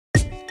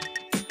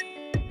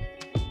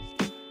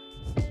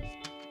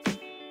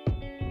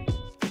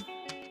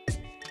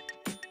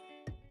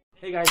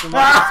Hey guys, and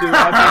welcome to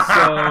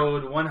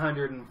episode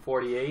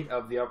 148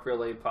 of the Up Real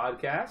Late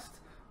podcast.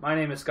 My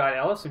name is Scott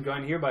Ellis. I'm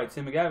joined here by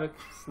Tim McGavick.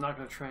 It's not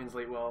going to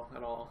translate well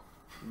at all.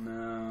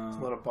 No. There's a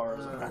lot of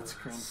bars on that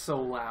screen.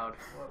 So loud.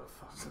 What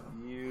a fuck up.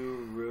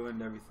 You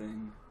ruined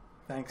everything.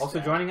 Thanks, Also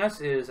Dad. joining us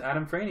is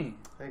Adam Franey.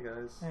 Hey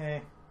guys,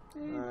 Hey.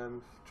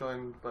 I'm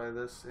joined by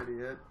this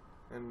idiot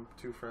and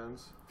two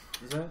friends.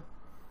 Is that?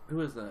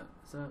 Who is that?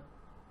 Is that?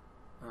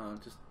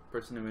 Just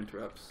person who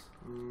interrupts.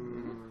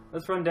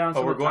 Let's run down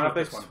some we're of the going with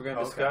topics this one. we're going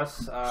to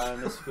discuss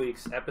in this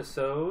week's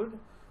episode.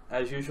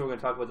 As usual, we're going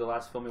to talk about the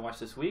last film we watched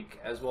this week,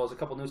 as well as a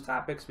couple news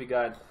topics. We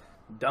got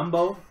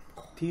Dumbo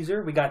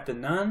teaser. We got The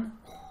Nun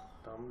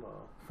Dumbo.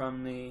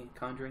 from the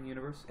Conjuring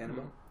universe,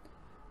 Annabelle.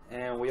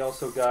 And we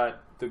also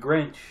got The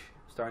Grinch,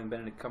 starring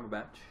Benedict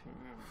Cumberbatch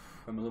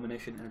from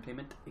Illumination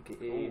Entertainment,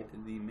 a.k.a.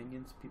 the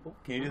Minions people.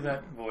 Can you do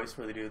that voice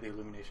where they do the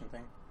illumination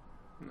thing?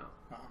 No.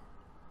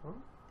 Oh.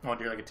 I want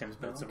to do like a Tim's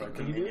Bits of like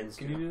Can the you do Minions. it?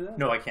 Can you do that?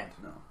 No, I can't.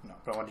 No. No,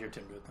 but I want to hear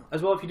Tim do it though.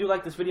 As well, if you do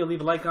like this video,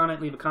 leave a like on it,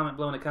 leave a comment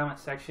below in the comment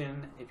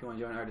section if you want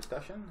to join our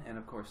discussion, and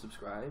of course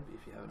subscribe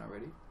if you haven't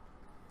already.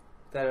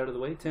 With that out of the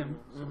way, Tim,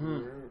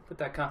 put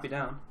that coffee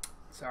down.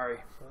 Sorry.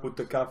 Put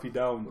the coffee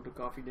down. Put the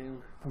coffee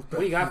down. What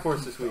do you got for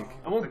us this week?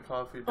 I won't- The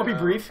coffee I'll be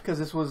down. brief because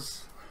this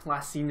was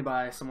last seen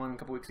by someone a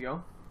couple weeks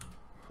ago.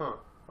 Huh.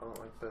 I don't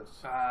like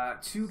this.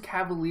 Two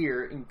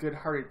cavalier and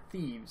good-hearted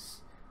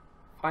thieves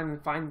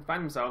find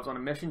themselves on a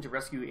mission to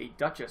rescue a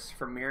duchess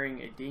from marrying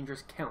a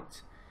dangerous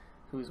count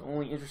who is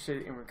only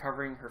interested in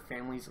recovering her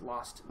family's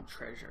lost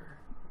treasure.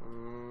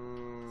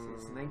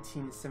 This is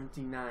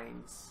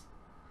 1979's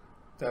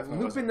Definitely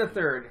Lupin wasn't the me.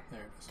 Third, There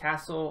it is.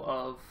 Castle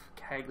of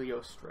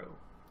Cagliostro.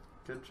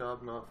 Good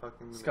job not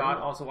fucking. Scott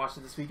also watched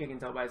it this week. I can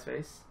tell by his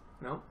face.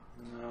 No,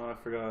 No, I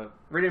forgot.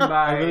 written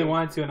by I really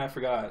wanted to, and I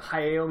forgot.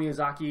 Hayao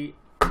Miyazaki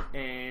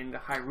and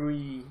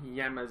Haruhi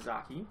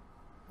Yamazaki.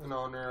 In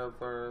honor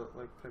of our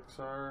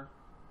Pixar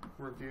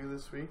review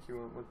this week, you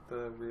went with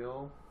the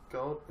real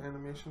Goat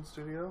Animation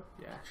Studio.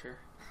 Yeah, sure.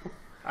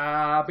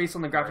 Based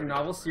on the graphic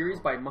novel series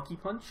by Monkey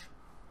Punch,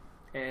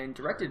 and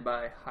directed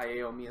by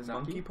Hayao Miyazaki.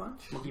 Monkey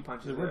Punch? Monkey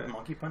Punch. Is the Is word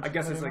monkey punch? I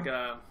guess it's anymore?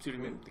 like a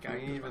pseudonym. The guy.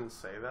 Can you even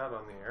say that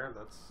on the air?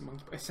 That's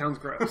Monkey, it sounds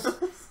gross.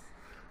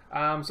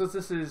 So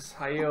this is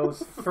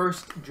Hayao's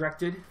first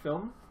directed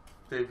film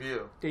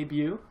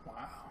debut. Wow.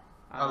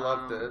 I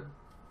loved it.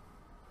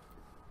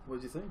 What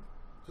did you think?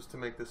 Just to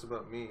make this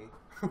about me.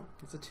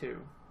 It's a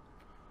 2.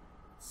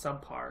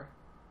 Subpar.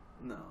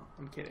 No.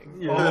 I'm kidding.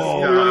 Yeah. Oh,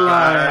 you're God.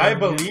 lying. I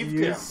believed You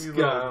him. You scum.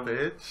 little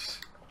bitch.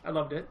 I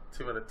loved it.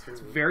 2 out of 2. It's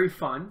very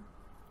fun.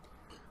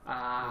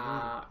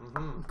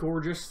 Mhm.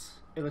 Gorgeous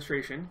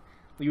illustration.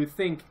 You would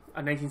think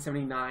a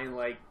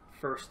 1979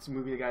 first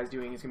movie the guy's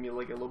doing is gonna be a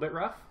little bit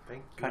rough.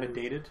 Thank you. Kind of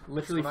dated.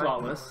 Literally That's what I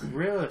flawless.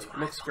 Really?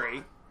 Looks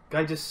great.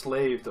 Guy just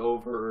slaved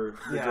over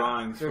the Yeah,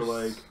 drawings for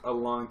there's- a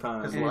long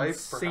time. His An life,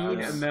 insane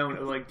perhaps. amount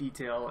of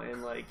detail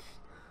and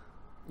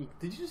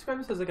Did you describe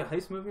this as a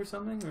heist movie or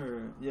something?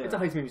 Or yeah, it's a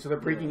heist movie. So they're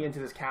breaking Yeah. into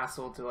this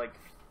castle to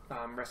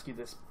rescue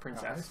this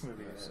princess. Nice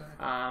movie. I'd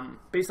say.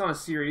 Based on a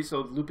series, so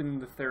Lupin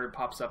the Third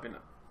pops up in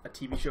a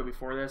TV show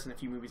before this and a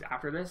few movies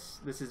after this.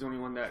 This is the only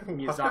one that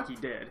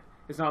Miyazaki did.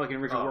 It's not like an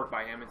original work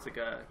by him. It's he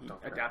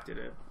adapted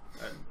an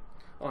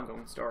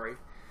ongoing story.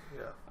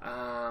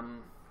 Yeah.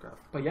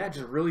 But yeah,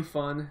 just really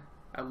fun.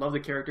 I love the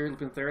character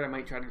Lupin the Third. I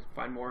might try to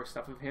find more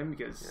stuff of him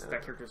because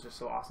that character is just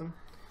so awesome.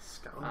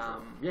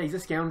 Scoundrel. Yeah, he's a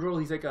scoundrel.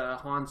 He's like a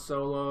Han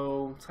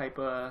Solo type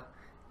of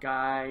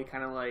guy,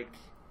 kind of like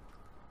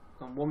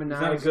a womanizer. he's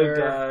not a good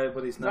guy,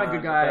 but he's not a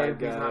good guy. a bad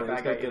guy. He's not a bad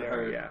He's guy got good either.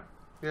 heart. Yeah,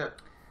 Yeah.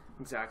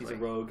 exactly. He's a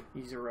rogue.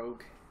 He's a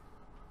rogue.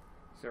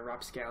 He's a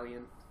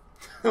rapscallion.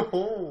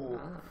 Oh.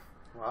 Ah.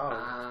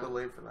 Wow. It's a bit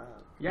late for that.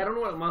 Yeah, I don't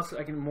know what else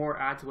I can more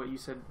add to what you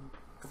said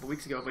a couple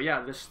weeks ago, but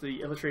yeah,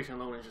 the illustration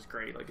alone is just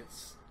great.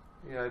 It's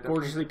Yeah, I definitely.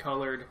 gorgeously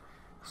colored,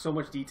 so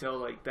much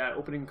detail. That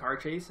opening car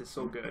chase is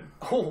so good.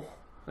 Oh.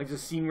 The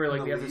scene where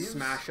The they have to leaves?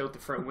 smash out the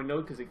front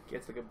window because it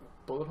gets a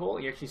bullet hole.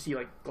 You actually see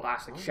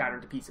glass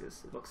shattered to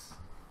pieces. It looks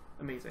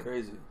amazing.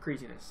 Crazy.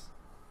 Craziness.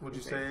 Would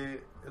you say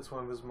it's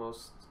one of his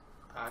most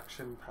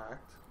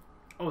action-packed?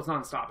 Oh, it's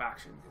non-stop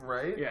action.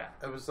 Right? Yeah.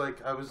 It was I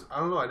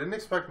don't know, I didn't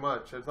expect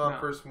much. I thought No.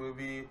 first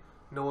movie,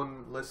 no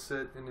one lists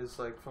it in his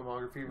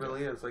filmography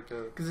really as a...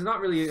 Because it's not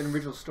really an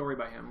original story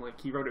by him.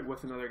 He wrote it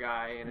with another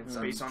guy, and it's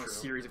based on True. a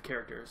series of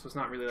characters. So it's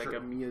not really True.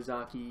 a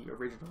Miyazaki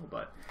original,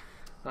 but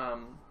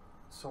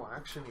So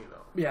actiony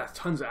though. yeah,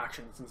 tons of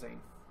action. It's insane.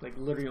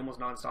 Literally almost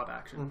non-stop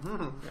action.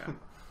 Mm-hmm. Yeah.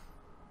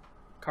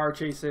 Car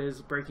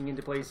chases, breaking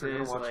into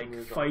places, watching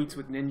Miyazaki. fights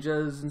with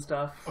ninjas and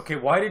stuff. Okay,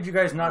 why did you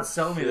guys not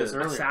sell me this shit.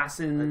 earlier?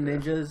 Assassin I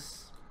did.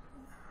 ninjas.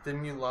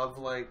 Didn't you love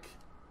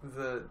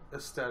the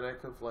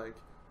aesthetic of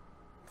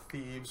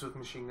thieves with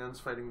machine guns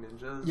fighting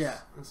ninjas? Yeah.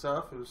 And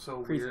stuff. It was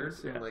so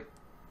Craziness, weird yeah.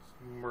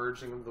 and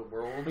merging of the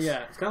worlds.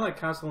 Yeah. It's kind of like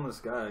Castle in the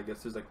Sky. I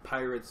guess there's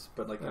pirates,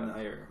 but in the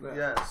air.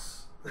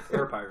 Yes.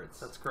 Air pirates.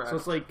 That's correct. So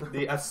it's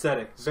The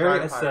aesthetic. Sky Very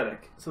pirate.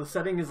 aesthetic. So the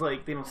setting is they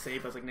don't say,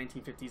 but it's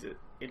 1950s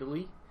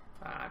Italy,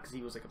 because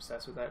he was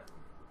obsessed with that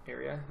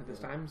area at this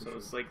time, so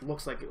it's like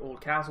looks like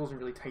old castles and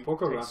really tight,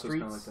 Porco tight Rosso's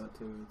streets. kind of like that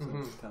too. It's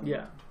Mhm. Italian.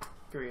 Yeah,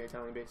 very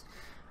Italian based.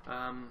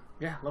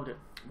 Yeah, loved it.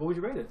 What would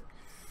you rate it?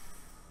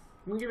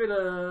 I'm gonna give it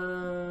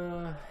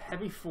a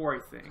heavy 4, I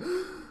think.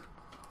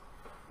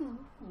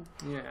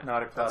 Yeah,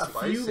 Not a classic. a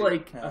few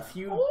like Yeah. a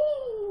few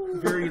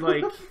very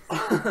like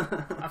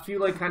a few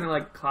like kind of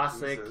like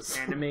classic Jesus.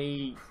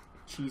 anime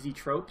cheesy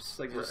tropes.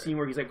 Like there's a scene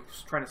where he's like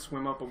trying to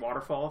swim up a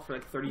waterfall for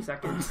like 30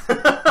 seconds,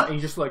 and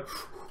he's just like.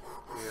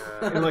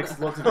 Yeah. It like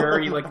looks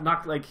very like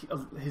not like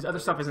his other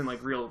stuff isn't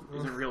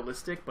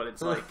realistic, but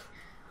it's like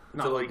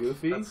not It's a like little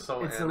goofy. That's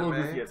so it's anime. a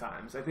little goofy at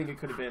times. I think it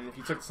could have been if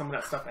you took some of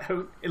that stuff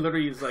out. It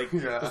literally is like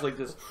Yeah. just like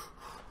this.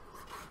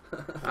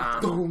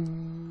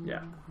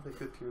 Yeah, Like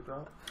a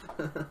teardrop.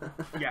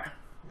 yeah.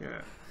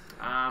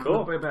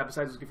 Cool. But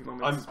besides those goofy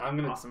moments, I'm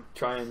gonna awesome.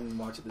 try and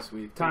watch it this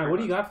week. Ty, what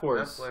do you got for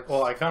us? Netflix.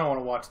 Well, I kind of want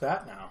to watch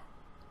that now,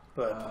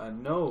 but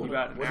No. You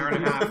got an What hour is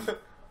and a it? half.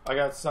 I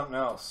got something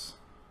else.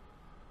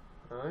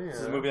 Oh yeah.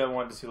 This is a movie I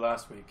wanted to see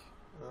last week,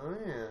 Oh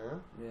yeah.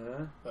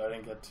 Yeah. but I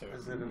didn't get to.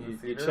 Is it in the You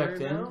theater checked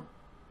right in? now?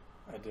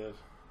 I did.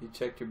 You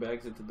checked your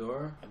bags at the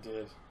door? I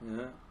did.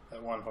 Yeah.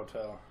 At one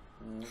hotel.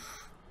 Yeah.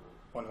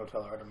 One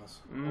Hotel Artemis.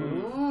 Mm.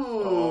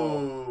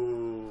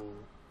 Ooh.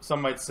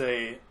 Some might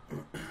say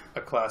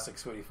a classic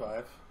Sweetie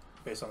 5,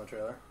 based on the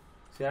trailer.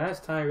 See, I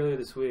asked Ty earlier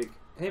this week,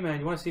 hey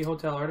man, you want to see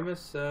Hotel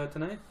Artemis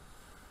tonight?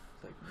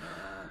 He's like, nah.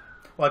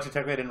 Well, actually,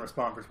 technically I didn't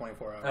respond for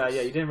 24 hours.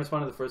 Yeah, you didn't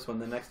respond to the first one.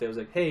 The next day I was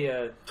like, hey,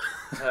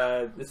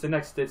 it's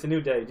a new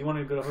day. Do you want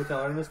to go to Hotel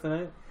Artemis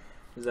tonight?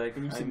 He's like,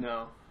 And you said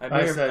no.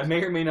 I said-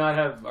 may or may not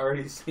have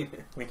already seen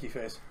it. Winky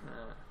face.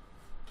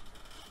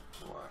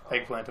 Wow.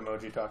 Eggplant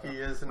emoji talking. He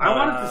is. I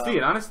wanted to see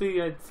it. Honestly,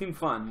 it seemed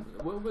fun.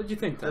 What did you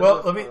think, Ty?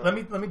 Well, let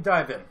me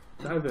dive in.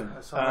 Dive in.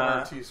 I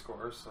saw the RT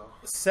score, so.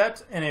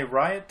 Set in a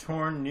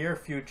riot-torn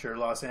near-future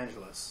Los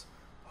Angeles,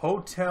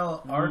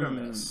 Hotel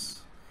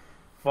Artemis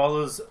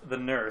follows the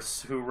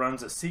nurse who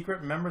runs a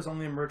secret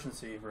members-only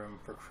emergency room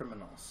for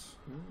criminals.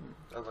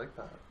 I like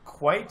that.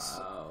 Quite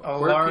Wow. a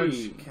Quirky.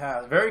 large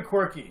cast, very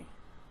quirky.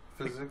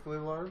 Physically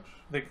large?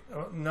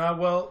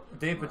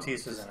 Dave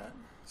Bautista's in it,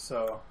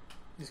 so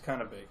he's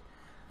kind of big.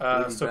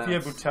 Lady Sophia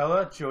Bass.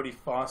 Boutella, Jodie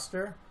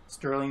Foster,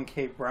 Sterling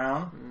K.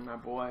 Brown, My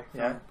boy. from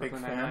Yeah, big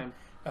Brooklyn fan.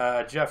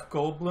 Nine-Nine. Jeff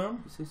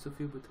Goldblum. You say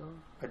Sophia Boutella?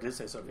 I did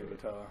say Sophia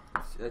Boutella.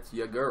 That's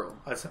your girl.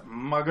 That's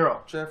my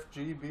girl. Jeff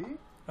GB?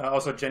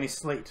 Also, Jenny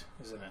Slate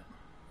is in it,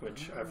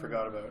 which I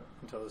forgot about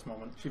until this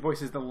moment. She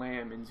voices the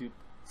lamb in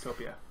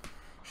Zootopia.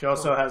 She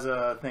also has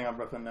a thing on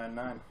Brooklyn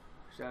Nine-Nine.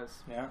 She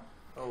does. Yeah.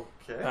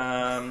 Okay.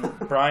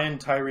 Brian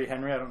Tyree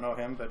Henry, I don't know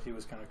him, but he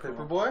was kind of cool.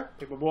 Paperboy?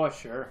 Paperboy,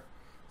 sure.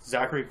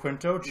 Zachary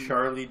Quinto,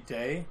 Charlie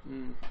Day,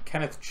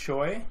 Kenneth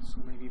Choi. So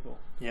many people.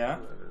 Yeah.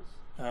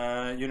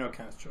 That is. You know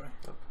Kenneth Choi.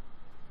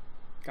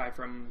 Guy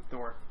from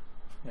Thor.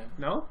 Yeah.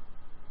 No?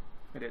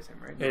 It is him,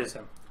 right? It is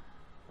him.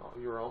 Oh,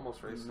 you were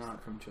almost racist.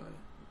 Not from Troy.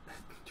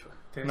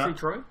 Did I No. say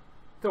Troy?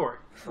 Thor.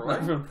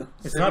 Not from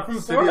It's not from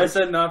City- Thor? I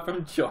said not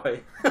from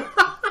Joy.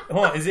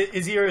 Hold on,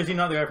 is he or is he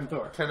not the guy from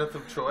Thor? Kenneth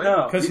of Troy?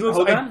 No. Because he looks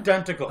Hogan?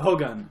 identical.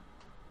 Hogan.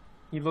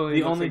 He literally The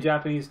looks only like-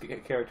 Japanese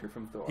character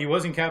from Thor. He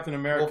was in Captain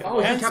America. Well, Oh,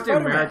 he's in And Captain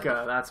Spider-Man.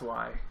 America. That's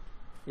why.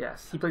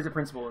 Yes, he plays the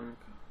principal in.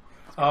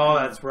 Oh,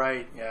 that's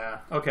right. Yeah.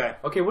 Okay.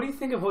 Okay, what do you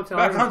think of Hotel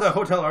Back on Artemis? the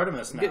Hotel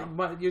Artemis now.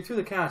 But you're through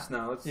the cast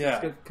now. Let's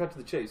get cut to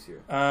the chase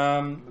here.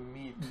 The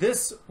meat.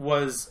 This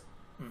was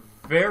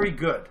very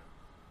good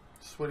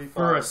Sweaty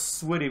for a Five.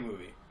 Switty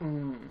movie.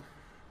 Mm.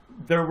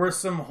 There were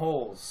some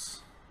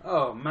holes.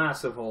 Oh,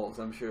 massive holes,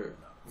 I'm sure.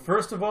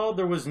 First of all,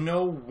 there was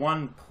no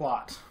one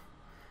plot.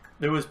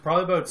 There was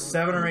probably about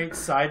 7 or 8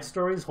 side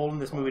stories holding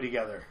this movie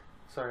together.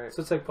 Sorry.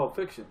 So it's like Pulp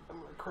Fiction. I'm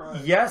gonna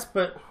cry. Yes,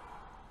 but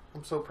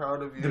I'm so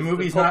proud of you. the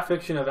movie's Pulp not.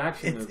 Fiction of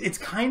action movies. It's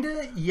kind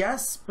of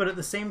yes, but at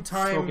the same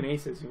time, Smoking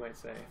Aces, you might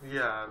say.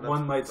 Yeah. That's,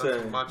 One might that's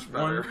say. much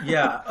better.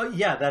 yeah,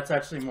 that's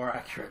actually more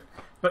accurate.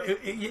 But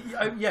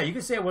yeah, you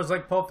could say it was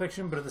like Pulp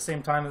Fiction, but at the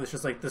same time, it was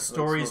just like the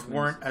stories Smoking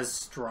weren't Aces. as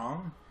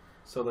strong.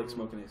 So like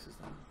Smoking Aces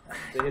then.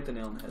 They hit the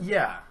nail on the head.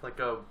 Yeah, Like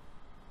a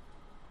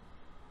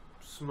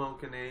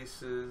Smoking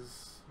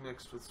Aces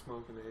mixed with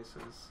Smoking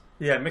Aces.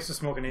 yeah, mixed with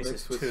Smoking Aces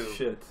Mixed with too.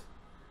 shit.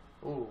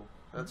 Ooh,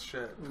 that's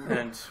shit.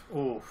 And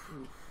oof.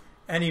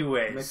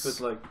 Anyways, Mixed with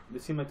like,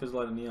 it seemed like there's a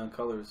lot of neon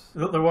colors.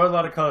 there were a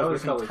lot of colors, Other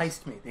which colors.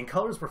 enticed me. The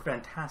colors were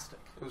fantastic.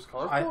 It was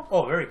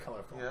colorful? Very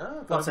colorful. Yeah, I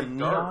thought Lots it'd of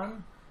be dark.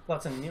 neon.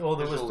 Lots of neon. Well,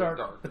 there was Visually dark,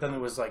 dark. but then there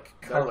was like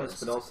Darkness, colors.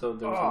 but also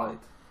there was Oh. light.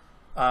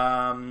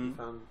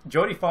 Found-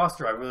 Jodie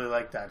Foster, I really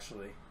liked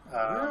actually.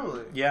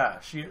 Really? Yeah,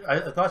 I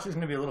thought she was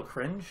going to be a little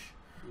cringe,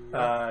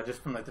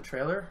 just from like the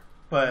trailer,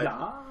 but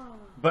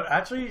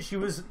actually she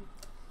was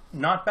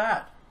not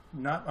bad.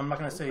 I'm not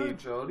going to say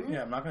Jodie?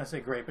 Yeah, I'm not going to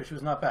say great, but she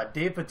was not bad.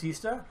 Dave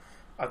Bautista,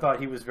 I thought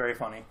he was very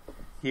funny.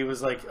 He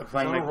was like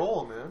playing On a like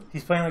roll, man.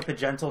 he's playing like the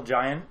gentle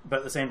giant, but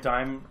at the same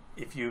time,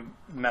 if you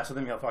mess with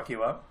him, he'll fuck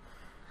you up.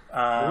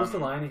 What was the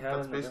line he had?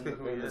 That's in basically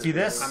who he is. See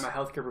this? I'm a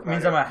healthcare provider.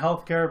 Means I'm a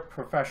healthcare No,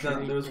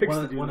 professional. there was Kicks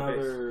one the dude in the face.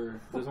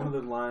 other. There's one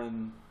other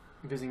line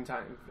Visiting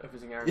hours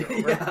are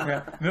over.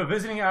 Yeah. No,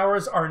 visiting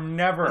hours are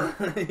never.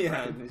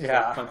 Yeah. And he's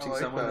Yeah. like punching I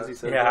like someone that. as he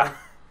said. Yeah. that.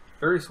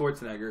 Very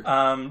Schwarzenegger.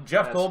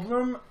 Jeff Yes.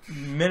 Goldblum,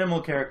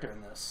 minimal character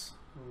in this.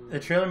 The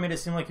trailer made it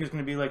seem like he was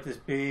going to be like this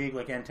big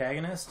like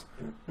antagonist.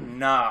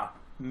 Nah,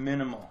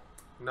 minimal.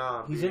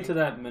 Nah, He's B. into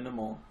that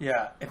minimal.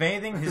 Yeah, if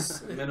anything,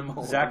 his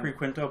Minimal. Zachary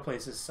Quinto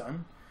plays his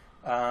son.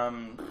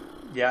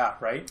 Yeah,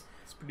 right.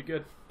 It's pretty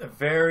good. A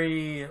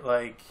very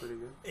like Pretty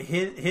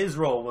good. his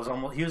role was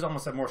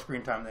almost had more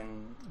screen time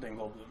than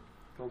Goldblum.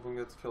 Goldblum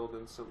gets killed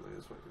instantly,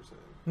 is what you're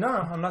saying. No,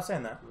 I'm not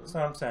saying that. That's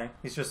not what I'm saying.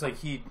 He's just like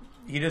he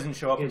doesn't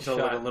show up Gets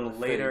until like shot a in little the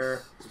later.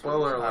 face.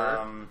 Spoiler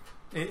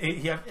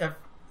alert.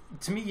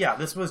 To me, yeah,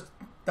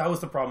 that was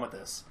the problem with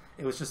this.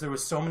 It was just there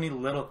was so many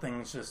little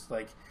things just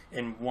like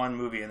in one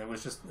movie, and there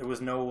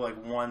was no like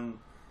one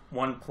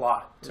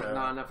plot. There's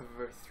not enough of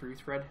a through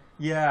thread.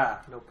 Yeah,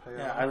 No payoff.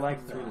 yeah, I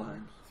like Through that.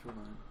 line. Through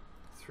line.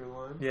 Through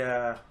line?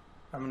 Yeah,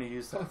 I'm gonna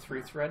use A that.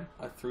 through thread.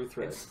 A through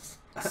thread.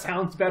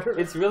 Sounds better.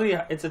 It's really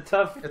it's a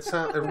tough It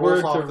rolls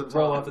word off to the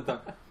tongue. roll off the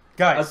tongue. A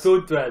Guys,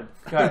 through thread.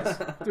 guys,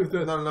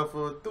 Not enough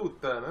of a tooth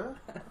then,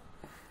 huh?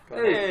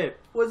 Hey,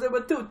 what's up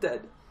with tooth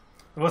thread?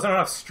 there wasn't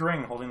enough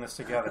string holding this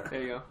together.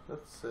 There you go.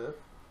 That's it.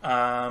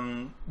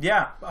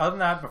 Yeah. Other than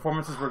that,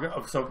 performances were good.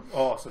 So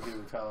Sophia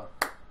Butella.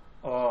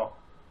 Oh,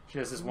 she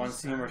has this one Who's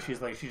scene where that?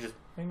 she's like,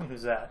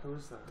 who's that? Who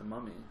is that? The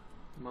mummy.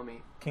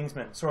 Mummy.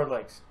 Kingsman, Sword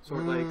Legs.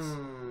 Sword legs.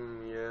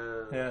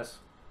 Yeah. Yes,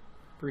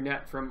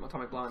 Brunette from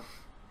Atomic Blonde.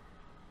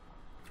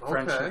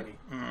 French Okay. lady.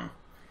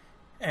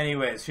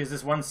 Anyways, she has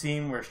this one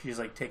scene where she's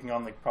like taking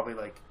on like probably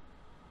like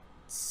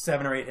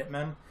 7 or 8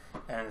 hitmen,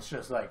 and it's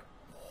just like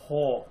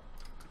whole,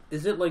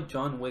 Is it like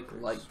John Wick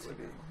light?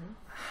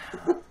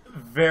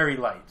 very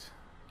light.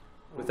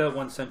 Without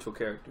one central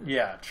character.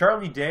 Yeah,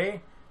 Charlie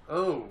Day,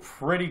 Oh.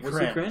 pretty Was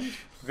cringe. he cringe?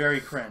 Very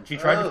cringe. He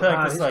tried to Oh. play like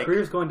Ah, this his like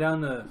career's going down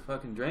the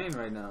fucking drain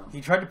right now.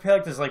 he tried to play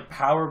like this like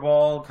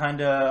Powerball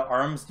kind of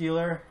arms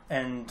dealer,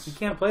 and He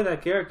can't play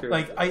that character.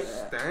 like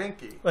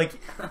Stanky. like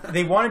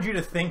they wanted you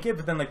to think it,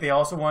 but then like they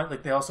also wanted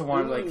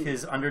like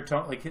his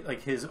undertone,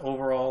 like his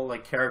overall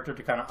like character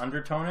to kind of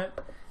undertone it,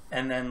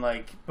 and then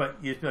like but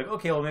you'd be like,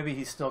 okay, well maybe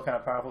he's still kind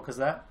of powerful because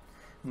that.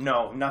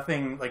 No,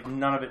 nothing, like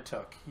none of it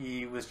took.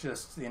 He was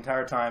just the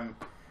entire time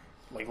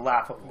like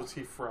laughable. Was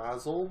he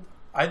frazzled?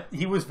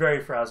 He was very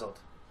frazzled.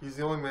 He's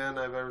the only man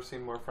I've ever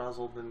seen more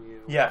frazzled than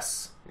you.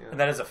 Yes, Yeah. and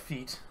that is a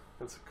feat.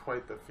 That's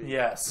quite the feat.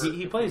 Yes.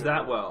 he plays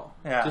that well.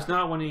 Yeah. Just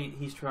not when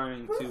he's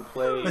trying to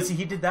play. But see,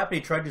 he did that, but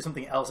he tried to do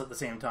something else at the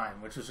same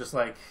time, which was just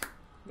like,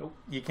 nope,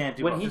 you can't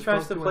do when both. he Just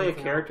tries don't to do play a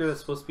anything character else. that's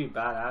supposed to be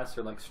badass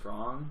or like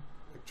strong,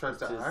 Like, tries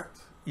to Just- act.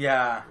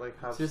 Yeah,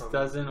 Like have it just some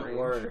doesn't range.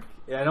 work.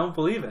 Yeah, I don't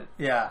believe it.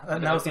 yeah,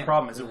 and that I was the can't-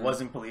 problem. Is it yeah.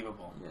 wasn't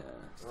believable. Yeah.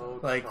 Oh,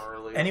 Like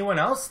Charlie. anyone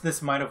else,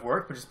 this might have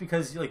worked, but just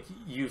because like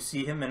you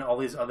see him in all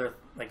these other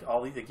like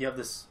you have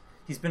this,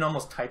 he's been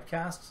almost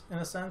typecast in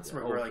a sense,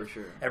 where for like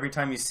sure. every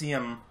time you see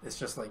him, it's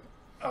just like,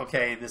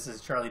 okay, this is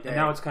Charlie Day. And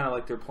now it's kind of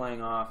like they're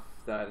playing off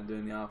that and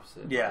doing the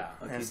opposite. Yeah,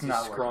 like and he's it's this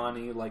not working.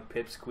 scrawny, like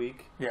pipsqueak,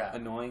 yeah,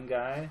 annoying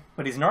guy.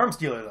 but he's an arms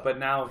dealer though. But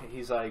now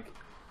he's like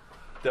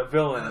the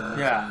villain. or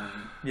Yeah.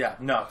 something. yeah,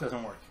 no, it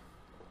doesn't work.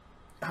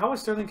 How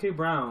is Sterling K.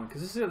 Brown?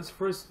 Because this is his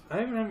first. I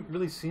haven't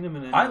really seen him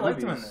in any I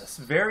liked him in movies. this.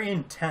 Very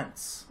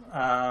intense.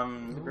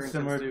 very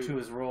Similar intense to dude.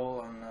 his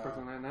role on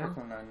Brooklyn Nine-Nine?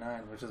 Brooklyn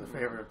Nine-Nine, which is a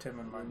favorite of Tim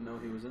and I didn't mine. know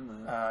he was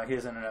in that. He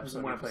is in an There's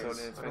episode. one He episode plays,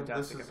 and it's I think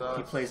fantastic. this is episode.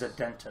 he plays a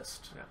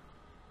dentist,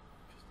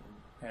 Interesting.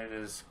 and it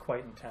is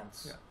quite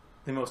intense. Yeah.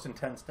 The most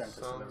intense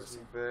dentist I've ever Sounds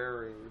seen.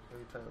 very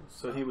intense.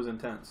 So he was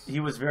intense. He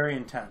was very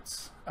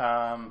intense.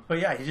 But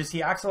yeah,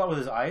 he acts a lot with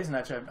his eyes, and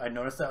actually I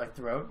noticed that like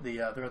throughout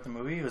the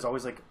movie, it was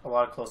always like a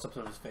lot of close-ups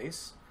of his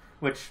face,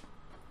 which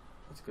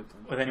That's a good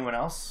thing. with anyone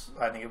else,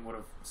 I think it would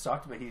have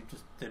sucked, but he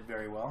just did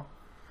very well.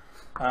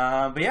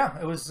 But yeah,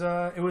 it was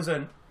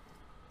an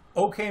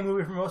okay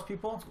movie for most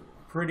people.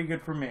 Pretty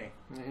good for me.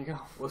 There you go.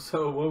 Well,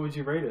 so what would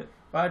you rate it?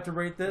 If I had to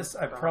rate this,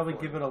 I'd probably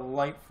give it a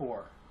light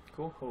 4.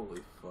 Cool.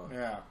 Holy fuck.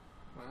 Yeah.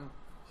 Wow.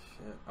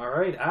 Shit. All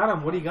right,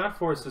 Adam, what do you got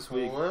for us this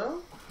week?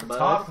 Well, Bud?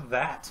 Top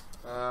that.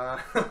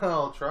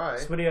 I'll try.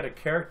 Somebody had a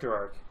character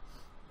arc.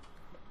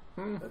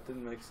 That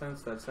didn't make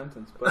sense, that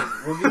sentence, but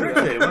we'll give you It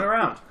that. went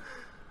around.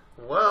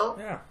 Well,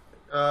 Yeah.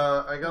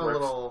 I got a Works.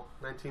 little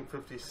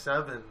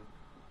 1957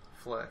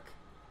 flick.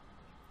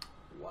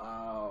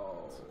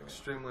 Wow. It's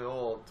extremely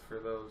old for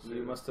those. You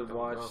who must have don't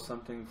watched know.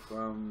 something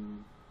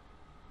from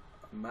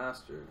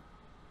Master.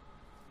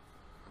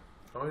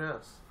 Oh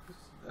yes,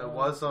 it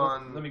was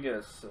on. Let me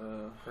guess.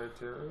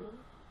 Criterion.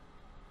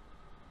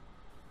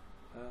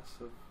 Pass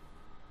of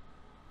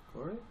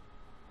Glory?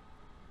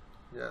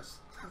 Yes,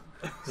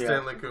 Yeah.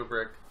 Stanley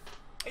Kubrick.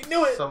 I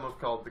knew it. Some have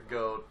called the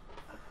GOAT.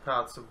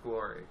 Paths of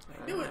Glory.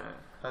 I knew it.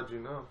 How'd you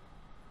know?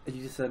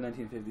 You just said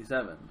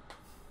 1957.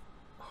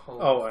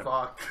 Holy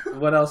fuck.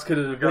 What else could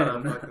it We have got a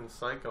been? fucking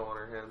psycho on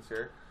our hands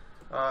here.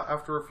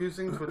 After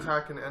refusing to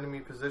attack an enemy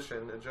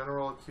position, a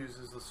general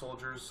accuses the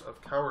soldiers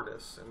of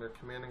cowardice, and their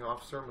commanding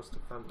officer must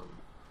defend them.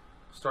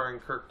 Starring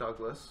Kirk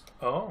Douglas,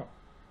 Oh.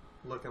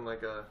 looking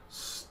like a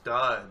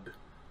stud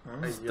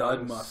A Stud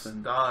young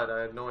muffin. Stud.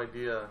 I had no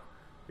idea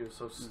he was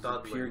so He was a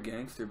studly. pure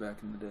gangster back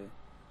in the day.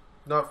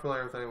 Not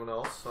familiar with anyone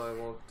else, so I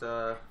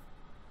won't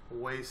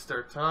waste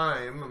our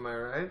time. Am I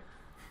right?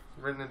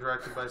 Written and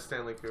directed by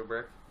Stanley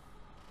Kubrick.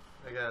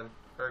 Again,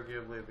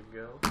 arguably the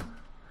GOAT.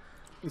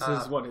 This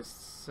is what, his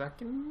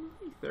second,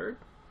 third?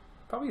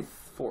 Probably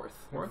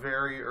fourth.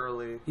 Very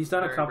early. He's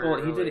done a very, couple.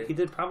 very He early.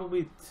 did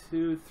probably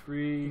 2,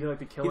 3. He did like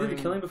The He Killing. did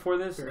The Killing before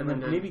this, and then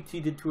Pyramid. maybe he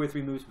did 2 or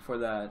 3 movies before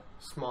that,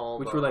 Small,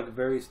 which but- were like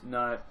very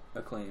not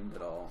acclaimed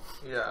at all.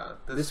 Yeah.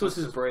 This was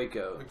his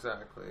breakout.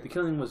 Exactly. The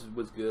Killing was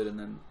good, and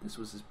then this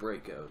was his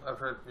breakout. I've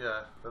heard,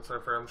 yeah, that's what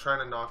I've heard. I'm trying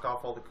to knock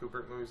off all the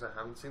Kubrick movies I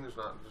haven't seen. There's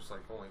not just like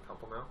only a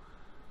couple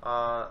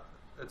now.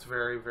 It's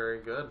very, very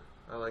good.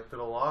 I liked it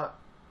a lot.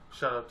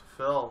 Shout out to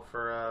Phil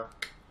for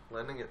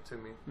lending it to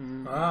me.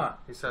 Mm. Ah,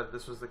 He said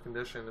this was the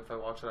condition. If I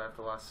watch it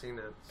after last seen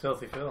it,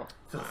 Filthy Phil.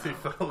 filthy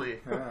Philly.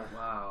 Yeah.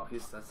 Wow,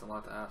 that's a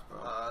lot to ask, bro.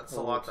 It's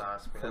a lot to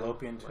ask, man.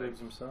 Fallopian Like, tubes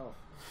himself.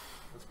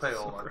 Let's pay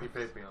Ola. He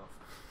paid me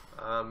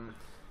off.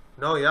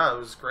 No, yeah, it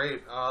was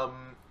great.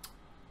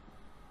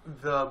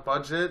 The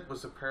budget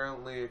was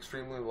apparently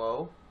extremely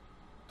low.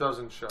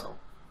 Doesn't show.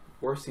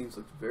 War scenes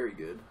looked very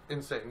good.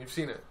 Insane. You've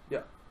seen it?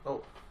 Yeah.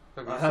 Oh,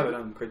 have you I seen have it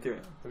on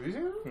Criterion. Have you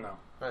seen it? No.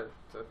 I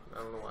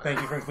don't know why. Thank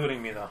you for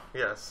including me, though.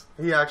 Yes.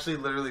 He actually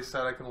literally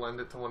said I can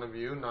lend it to one of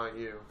you, not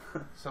you.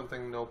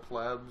 Something no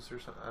plebs or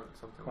something.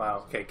 Wow.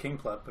 like Okay, King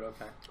Pleb, but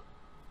okay.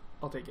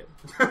 I'll take it.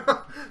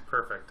 that.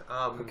 Perfect.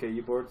 Okay,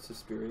 you bored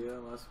Suspiria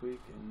last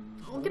week,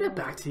 and I'll get it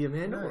back to you,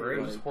 man. Don't Yeah, worry.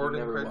 you're Like, just you hoarding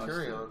never watched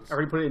Criterions. I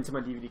already put it into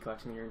my DVD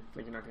collection. You're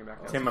not getting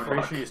back. Tim, I'm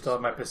pretty sure you still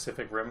have my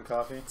Pacific Rim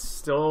coffee. It's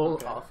still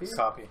Coffee?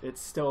 Copy.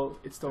 It's still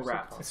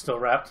wrapped. It's still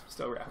wrapped?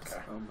 Still wrapped.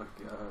 Okay. oh my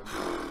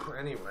god,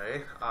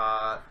 Anyway,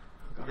 God,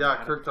 yeah,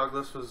 man. Kirk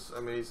Douglas was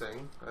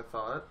amazing, I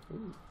thought.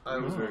 I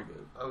it was was very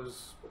good. I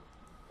was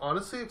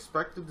honestly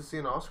expected to see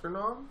an Oscar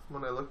nom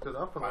when I looked it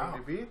up on Wow.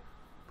 IMDb,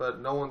 but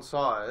no one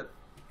saw it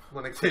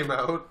when it came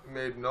out. It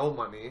made no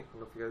money. I don't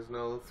know if you guys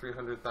know,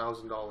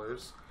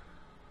 $300,000.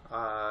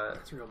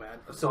 It's real bad.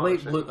 It's a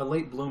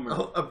late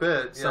bloomer. A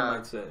bit, Some yeah.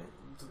 might say.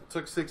 It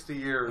took 60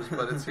 years,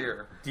 but it's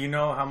here. Do you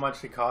know how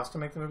much it cost to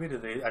make the movie?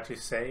 Did they actually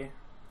say?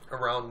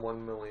 Around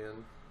 $1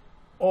 million.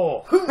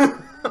 Oh.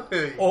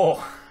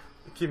 Oh.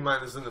 Keep in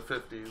mind, this is in the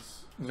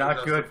 50s. Not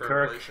adjusted good, for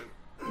Kirk. inflation.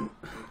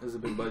 It was a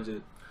big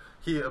budget.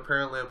 He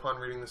apparently, upon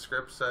reading the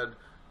script, said,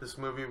 "This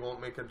movie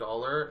won't make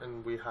 $1,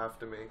 and we have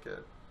to make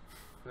it."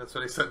 And that's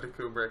what he said to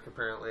Kubrick.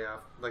 Apparently,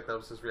 like that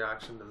was his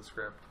reaction to the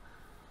script.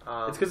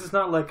 It's because it's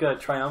not like a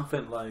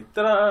triumphant, like,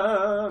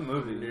 ta-da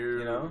movie,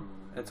 you know?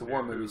 It's a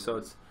war No. movie, so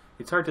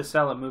it's hard to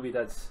sell a movie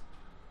that's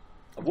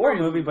a war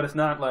movie, but it's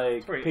not,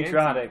 like, Very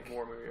patriotic.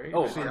 anti-war movie, right?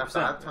 Oh, Actually, at 100%,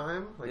 that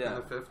time, like yeah. in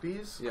the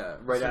 50s. Yeah,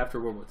 right So- after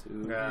World War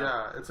II. Yeah.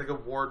 Yeah, it's like a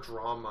war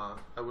drama.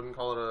 I wouldn't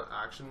call it an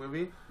action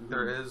movie. Mm-hmm.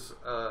 There is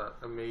a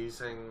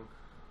amazing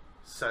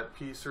set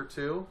piece or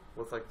two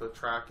with like the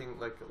tracking,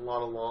 like a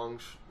lot of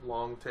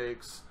long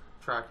takes,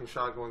 tracking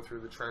shot going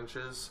through the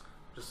trenches,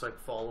 just like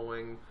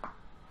following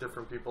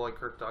different people like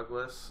Kirk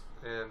Douglas,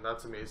 and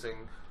that's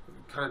amazing.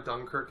 Kind of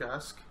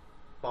Dunkirk-esque,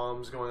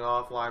 bombs going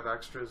off, live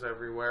extras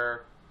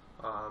everywhere.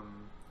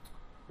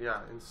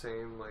 Yeah,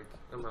 insane like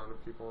amount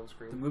of people on The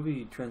screen.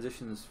 movie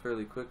transitions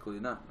fairly quickly.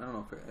 I don't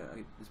know if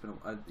it's been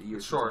a year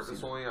It's since short. I've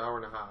It's seen it. only an hour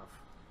and a half.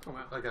 Oh,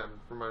 wow. Again,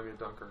 remind me of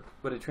Dunkirk.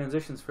 But it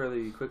transitions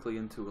fairly quickly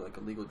into, like, a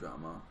legal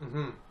drama,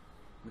 Mm-hmm.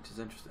 which is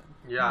interesting.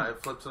 Yeah,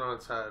 it flips it on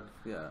its head.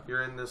 Yeah.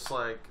 You're in this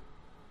like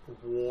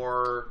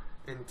war,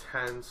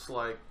 intense,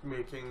 like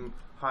making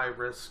high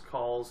risk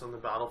calls on the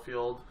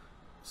battlefield,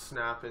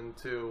 snap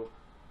into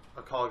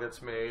a call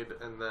gets made,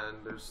 and then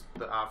there's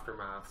the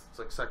aftermath. It's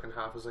like second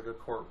half is like a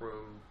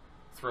courtroom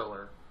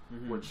thriller,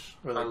 Mhm. which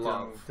Were I they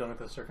love. dealing with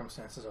the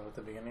circumstances of at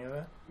the beginning of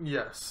it?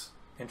 Yes,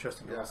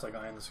 Interesting. Yeah. Almost like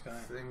Eye in the Sky.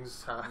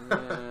 things happen.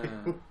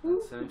 Yeah,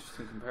 that's an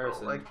interesting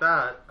comparison. like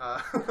that.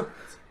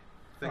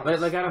 Things- But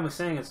like Adam was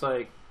saying, it's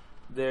like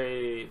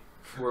they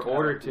were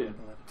ordered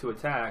to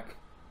attack,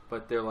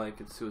 but they're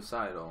like, it's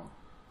suicidal,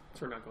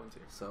 So we're not going to.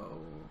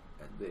 so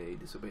they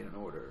disobeyed an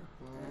order.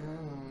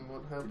 And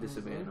what to happens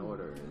disobey an then?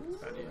 order is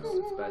Bad news.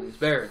 it's bad news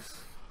bears.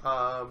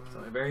 So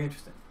very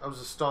interesting. I was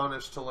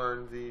astonished to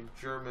learn the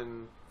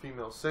German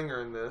female singer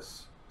in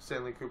this,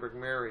 Stanley Kubrick,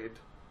 married,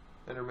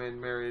 and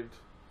remained married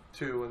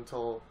to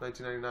until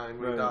 1999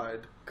 when he Right.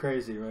 died.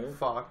 Crazy, right?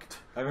 Fucked.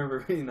 I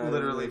remember reading that. in,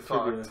 Literally like,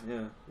 trivia. fucked.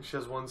 Yeah. She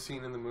has one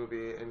scene in the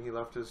movie, and he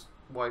left his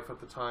wife at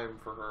the time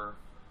for her,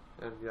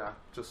 and yeah,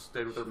 just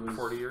stayed with her She for was-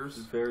 40 She's years.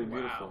 very Wow.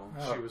 beautiful.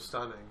 Oh. She was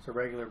stunning. It's a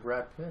regular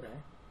Brad Pitt,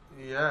 eh?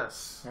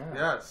 Yes, Yeah.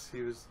 yes,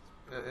 he was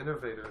an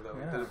innovator though.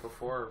 He Yeah. did it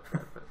before.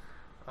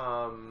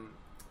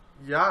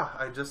 Yeah,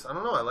 I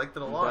don't know. I liked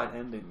it a lot. That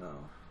ending,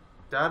 though.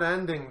 That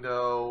ending,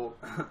 though,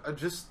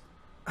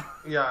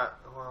 yeah,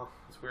 well,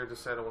 it's weird to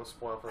say I don't want to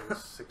spoil it for like a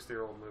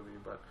 60-year-old movie,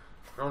 but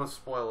I don't want to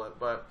spoil it,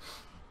 but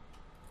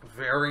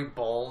very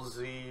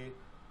ballsy,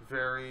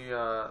 very,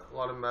 a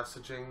lot of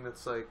messaging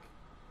that's like,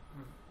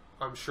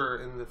 I'm sure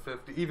in the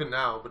 50s, even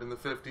now, but in the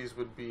 50s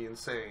would be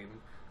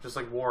insane. Just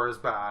like war is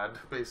bad,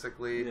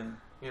 basically. Yeah.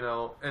 you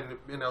know, and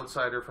an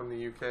outsider from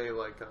the UK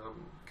like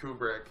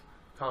Kubrick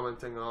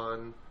commenting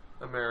on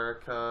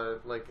America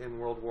like in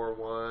World War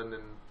I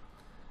and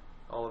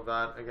all of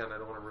that. Again, I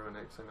don't want to ruin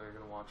it because I know you're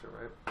gonna watch it,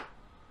 right?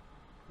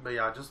 But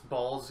yeah, just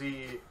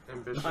ballsy,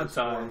 ambitious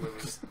war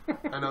movies.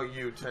 I know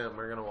you, Tim,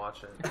 are gonna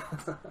watch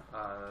it.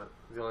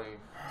 The only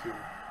two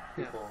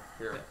people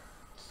here.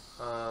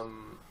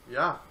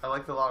 Yeah, I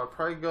liked it a lot. I'd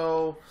probably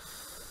go.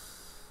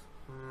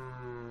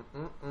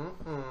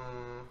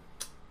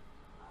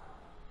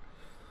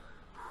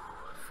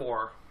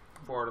 4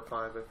 out of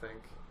 5, I think.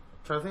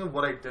 I'm trying to think of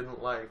what I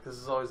didn't like. This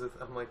is always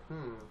I'm like,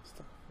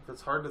 if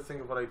it's hard to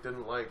think of what I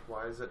didn't like,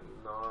 why is it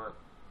not?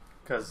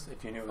 Because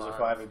if you knew it was a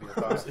 5, it'd be a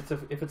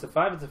 5. If it's a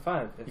 5, it's a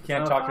 5. If you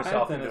can't talk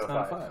yourself then into it's a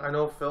not 5. a 5. I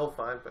know Phil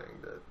 5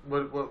 banged it.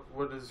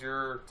 What is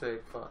your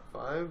take?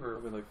 5 or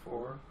Probably like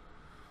 4.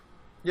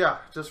 Yeah,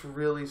 just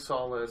really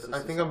solid. It's I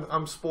just think solid.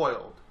 I'm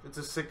spoiled. It's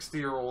a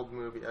 60-year-old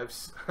movie. I've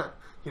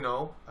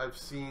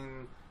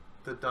seen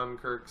the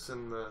Dunkirks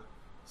and the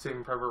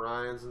Saving Private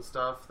Ryans and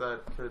stuff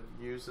that could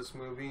use this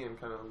movie and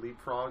kind of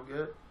leapfrog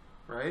it,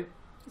 right?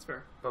 That's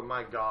fair. But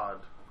my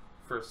God,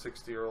 for a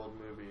 60-year-old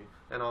movie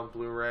and on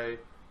Blu-ray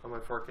on my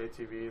 4K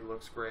TV, it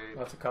looks great.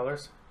 Lots of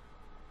colors.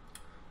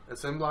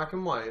 It's in black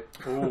and white.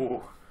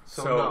 Ooh.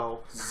 So no.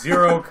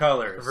 0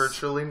 colors.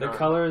 Virtually The none.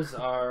 colors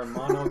are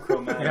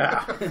monochromatic.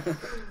 Yeah.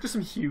 Just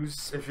some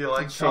hues. If you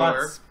like Some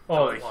color, shots.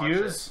 Oh, watch the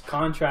hues?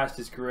 Contrast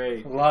is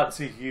great. Lots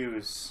of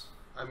hues.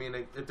 I mean,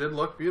 it did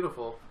look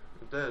beautiful.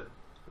 It did.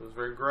 It was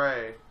very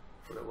gray,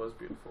 but it was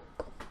beautiful.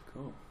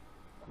 Cool.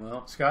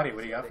 Well, Scotty,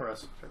 what do you got for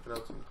us? Check it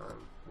out sometime.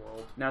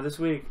 World. now this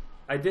week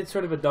I did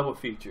sort of a double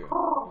feature.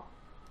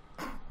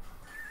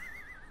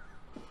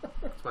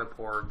 It's my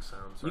porg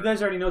sound. You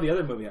guys already know the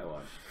other movie I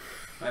watched.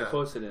 I Yeah.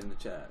 posted it in the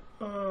chat.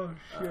 Oh,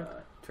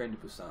 Train to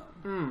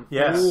Busan.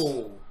 Yes.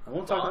 Ooh, I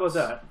won't talk about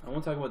that. I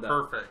won't talk about that.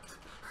 perfect.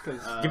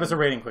 Because Give us a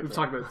rating quickly. we've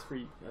talked about it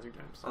 3 other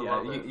times. I Yeah,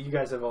 love you, it. you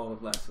guys have all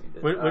of last week.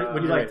 What do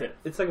You you liked rate it.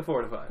 It's like a 4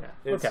 out of 5.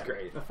 Yeah. It's Okay.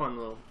 great. A fun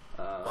little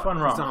Fun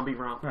romp. zombie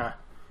romp. Ah.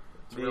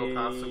 It's real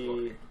passive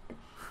looking.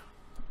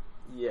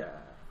 Yeah,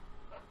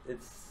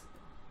 it's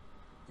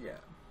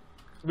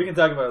we can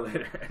talk about it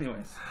later.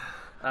 Anyways,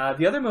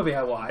 the other movie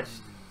I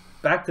watched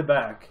back to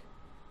back.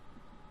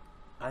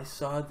 I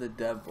saw The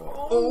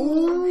Devil.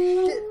 Oh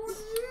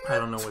shit! I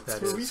don't know what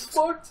that This movie's is.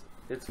 fucked.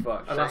 It's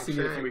fucked. I last seen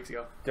it a Shang. few weeks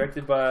ago.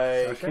 Directed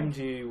by Okay. Kim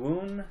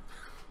Ji-woon,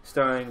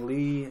 starring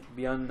Lee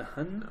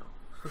Byung-hun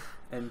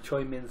and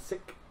Choi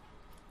Min-sik.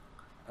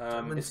 It's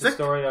the Min-sik?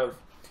 story of...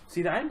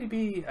 See, the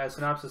IMDb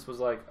synopsis was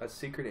like a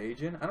secret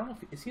agent. I don't know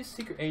if... Is he a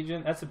secret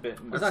agent? That's a bit...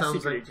 It's not a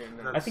secret agent.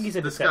 I think he's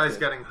a This detective. guy's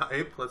getting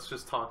hype. Let's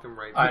just talk him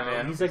right I now.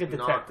 mean, he's like a Not the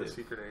detective.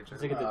 secret agent.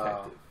 He's like a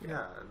detective.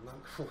 Yeah. Well,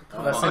 that's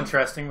Come on.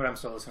 interesting, but I'm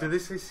still listening. Did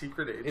they say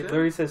secret agent? It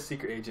literally says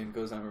secret agent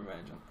goes on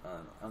revenge.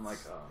 I'm like,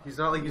 oh. He's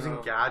not like using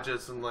No.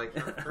 gadgets and like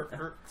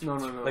No.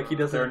 Like he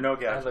doesn't There are no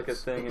have like a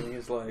gadgets. thing, and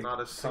he's like Not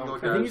a single I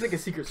Cruise. think he's like a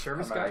Secret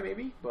Service I'm guy, out.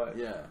 maybe, but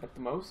Yeah. at the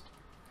most.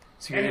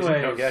 Secret agent,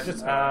 Anyways, no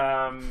gadgets?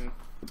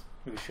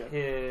 Who shit?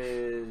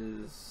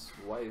 his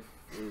wife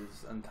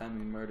is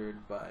untimely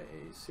murdered by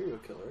a serial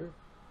killer,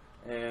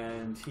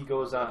 and he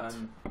goes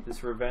on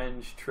this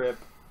revenge trip,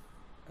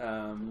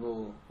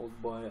 little old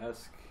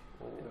boy-esque,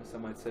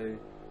 some might say,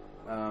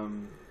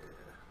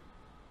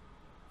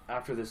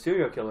 after the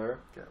serial killer,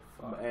 Get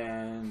fucked.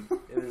 and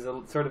it is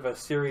a sort of a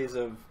series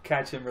of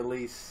catch and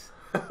release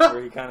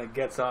where he kind of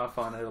gets off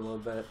on it a little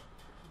bit.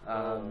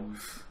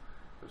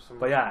 There's some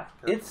But yeah,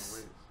 careful it's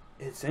ways.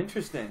 it's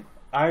interesting.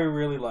 I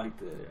really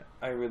liked it.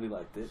 Yeah. I really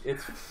liked it.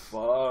 It's It's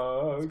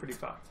fucked. pretty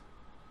fucked.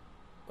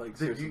 Like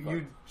Did seriously you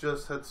fucked.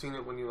 just had seen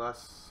it when you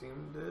last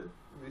seen it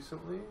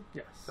recently?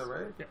 Yes. Is that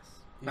right? Yes.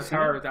 You That's seen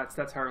how it?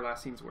 that's how our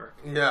last scenes work.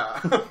 Yeah.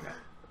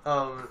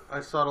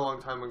 I saw it a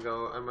long time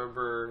ago. I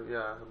remember.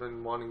 Yeah, I've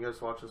been wanting you guys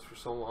to watch this for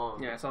so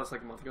long. Yeah, I saw this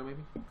like a month ago,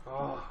 maybe.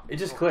 Oh, It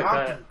just well, clicked. how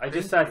I can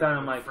just they sat be down and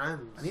I'm my like,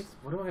 friends? I need.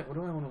 What do I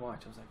want to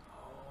watch? I was like,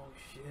 oh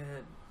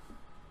shit.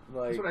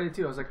 Like, That's what I did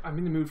too. I was like, I'm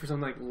in the mood for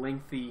something like a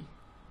lengthy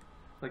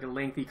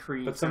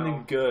Creed. but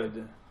something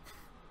good.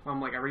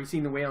 I'm like, I already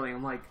seen the wailing.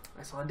 I'm like,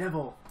 I saw a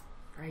devil,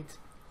 right?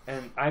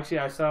 And actually,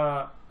 I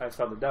saw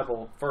The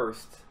Devil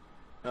first,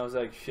 and I was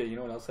like, shit. You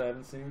know what else I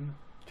haven't seen?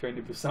 Train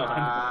to Busan.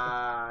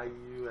 Ah,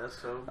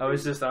 USO. I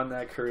was just on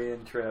that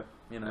Korean trip.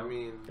 You know. I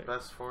mean, Okay.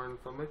 best foreign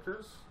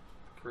filmmakers,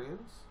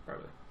 Koreans.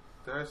 Probably.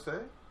 Did I say?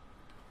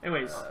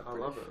 Anyways, I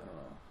love British, it. I don't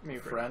know. maybe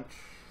French.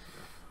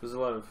 There's a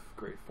lot of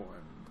great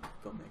foreign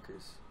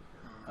filmmakers.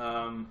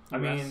 I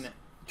US. mean,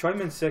 Choi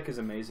Min-sik is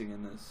amazing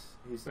in this.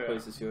 He Yeah.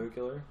 plays the serial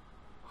killer.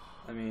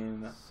 I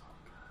mean,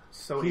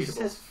 So he's hateable.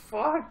 just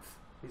fucked,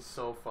 He's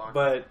so fucked.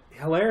 but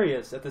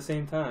hilarious at the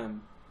same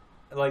time.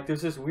 Like,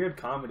 there's this weird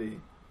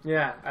comedy.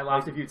 Yeah, I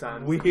laughed a few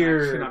times. I should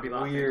Weird, not be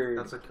laughing. weird.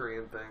 That's a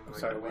Korean thing. Like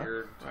sorry, a what?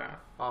 weird Yeah.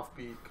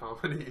 offbeat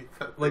comedy.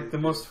 That Like, they the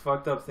do. most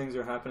fucked up things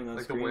are happening on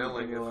Like the screen.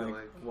 wailing, and you're I feel like,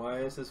 like. why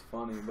is this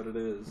funny? But it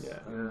is. Yeah.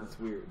 And Yeah. it's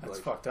weird. That's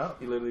like, fucked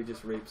up. he literally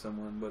just raped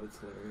someone, but it's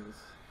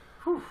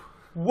hilarious.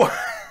 What?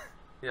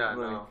 Yeah, like-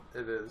 no,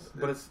 it is.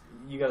 But it's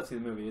you gotta see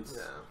the movie.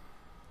 yeah.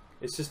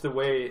 It's just the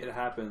way it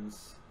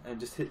happens. and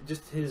just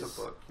It's his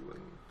a book. You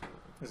wouldn't.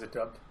 Is it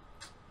dubbed?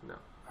 No.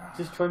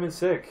 just Troyman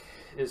sick.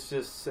 It's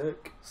just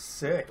sick.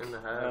 Sick. In the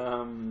head.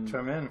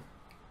 Troyman.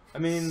 I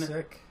mean,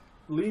 Sick.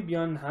 Lee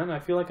Byung-hun. I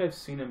feel like I've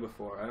seen him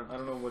before. I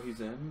don't know what he's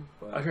in,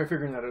 but I try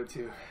figuring that out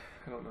too.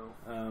 I don't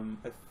know.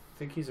 I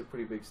think he's a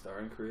pretty big star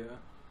in Korea,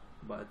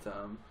 but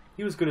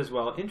he was good as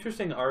well.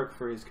 Interesting arc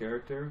for his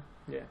character.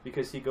 Yeah.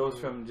 Because he goes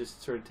from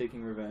just sort of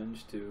taking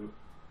revenge to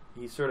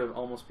he sort of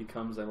almost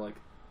becomes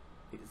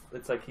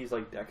it's like he's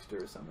like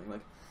Dexter or something.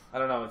 Like I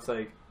don't know. It's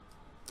like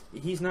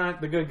he's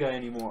not the good guy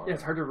anymore. Yeah,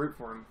 it's hard to root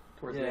for him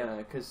towards the Yeah, end.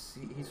 because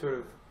he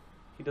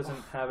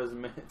doesn't have as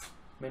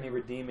many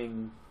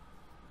redeeming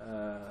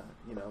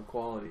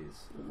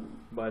qualities.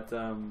 But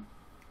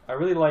I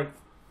really liked,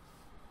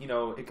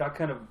 it got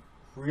kind of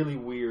really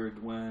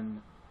weird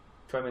when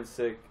Troyman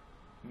Sick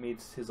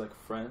meets his like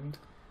friend.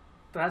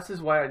 That's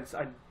just why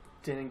I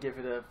didn't give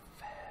it a.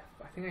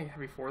 I think I had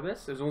before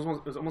this. It was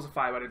almost a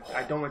 5.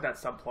 I don't like that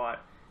subplot.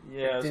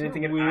 Yeah, I didn't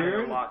think it weird.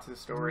 added a lot to the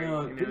story.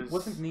 No, and it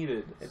wasn't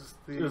needed.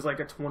 It was like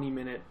a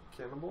 20-minute.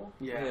 Cannibal?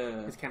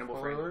 Yeah, his cannibal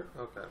friend. Spoiler?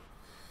 Okay.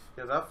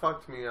 Yeah, that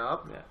fucked me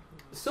up. Yeah.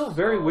 Still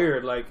very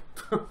weird. Like,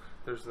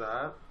 There's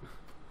that.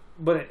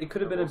 but it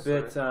could have been a will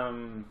bit say.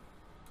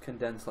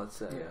 condensed, let's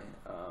say,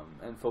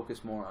 and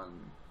focus more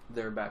on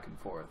their back and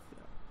forth.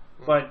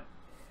 Mm. But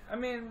I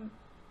mean,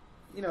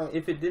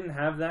 if it didn't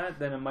have that,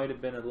 then it might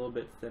have been a little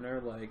bit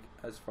thinner. Like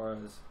as far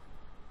as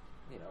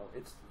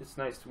it's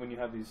nice when you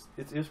have these.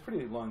 It's a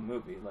pretty long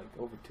movie, like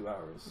over 2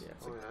 hours. Yeah,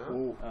 it's Oh, like yeah?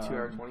 Ooh. 2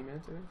 hours 20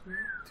 minutes. I think.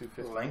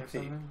 250 Lengthy.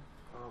 or something.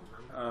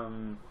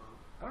 Oh,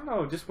 I don't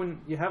know. Just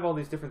when you have all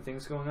these different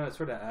things going on, it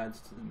sort of adds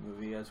to the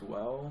movie as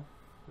well.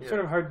 It's Yeah.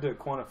 sort of hard to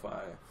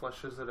quantify.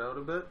 Fleshes it out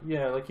a bit.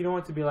 Yeah, like you don't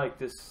want it to be like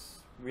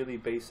this really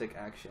basic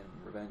action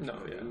revenge No,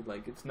 movie. yeah.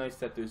 Like it's nice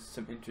that there's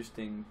some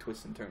interesting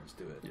twists and turns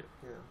to it. Yeah.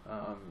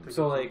 Yeah. Take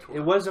So a like detour.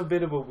 it was a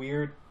bit of a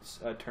weird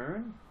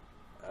turn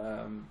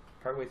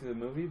partway through the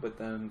movie, but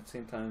then at the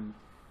same time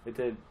it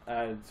did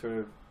add sort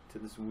of to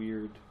this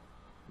weird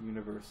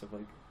universe of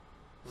like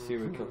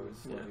serial Mhm.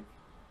 killers. Yeah.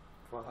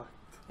 Fuck.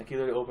 Like he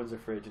literally opens the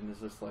fridge and there's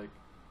just like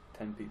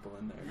 10 people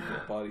in there and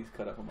their bodies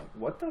cut up. I'm like,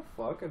 what the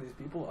fuck are these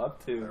people up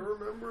I to?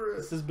 remember it.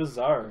 This is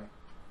bizarre.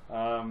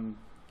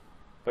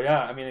 But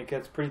yeah, I mean, it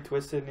gets pretty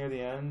twisted near the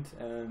end,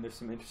 and there's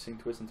some interesting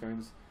twists and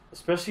turns,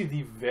 especially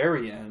the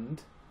very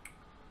end.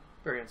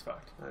 Very end's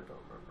fucked. I don't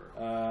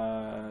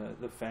remember.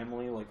 The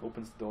family like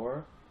opens the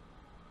door.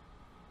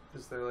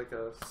 Is there like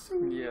a...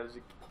 Yeah.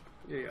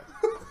 Yeah.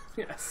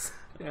 Yes.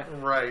 Yeah.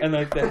 Right. And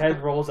like the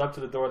head rolls up to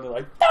the door, and they're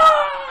like,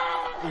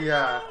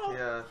 yeah.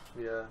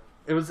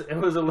 It was a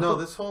little. No,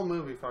 this whole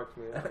movie fucked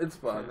me up. It's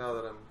fine. Now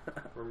that I'm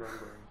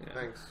remembering. Yeah.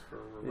 Thanks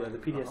for Yeah, the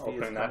remembering. PTSD is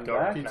Open that coming door.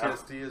 back.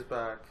 PTSD is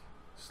back.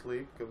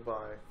 Sleep,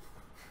 goodbye.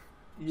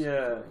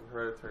 Yeah,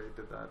 Hereditary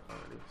did that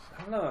already.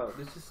 I don't know.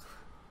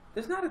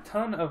 There's not a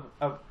ton of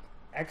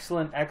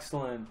excellent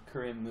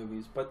Korean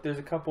movies, but there's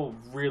a couple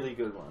really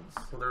good ones.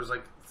 Well, there's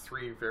like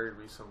 3 very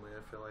recently,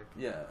 I feel like.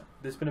 Yeah,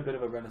 there's been a bit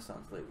of a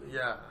renaissance lately.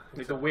 Yeah.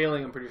 Like the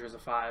Wailing, I'm pretty sure is a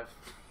 5. I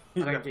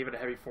think Yeah. I gave it a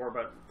heavy 4,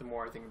 but the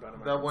more I think about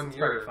it, That one it's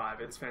year. probably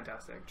 5. It's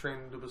fantastic.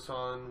 Train to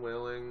Busan,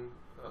 Wailing,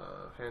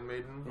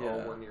 Handmaiden, all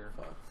 1 year.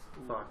 Fuck.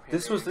 Fuck.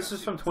 This was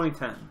from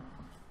 2010.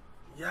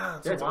 Yeah,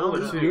 it's Yeah, a it's while older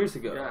ago. Two years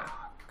ago. Yeah.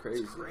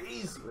 Crazy. It's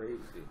crazy.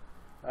 Crazy.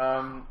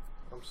 I'm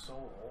so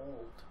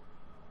old.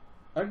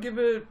 I'd give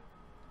it.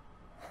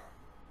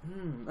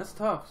 That's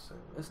tough.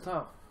 That's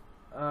tough.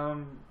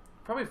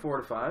 Probably 4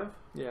 to 5.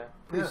 Yeah.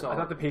 Pretty Yeah, solid. I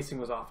thought the pacing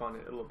was off on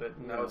it a little bit,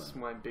 and Yeah. that was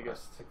my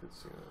biggest. I could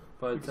see that.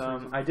 But biggest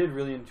reason. I did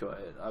really enjoy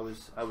it. I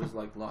was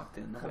like locked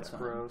in the whole That's time.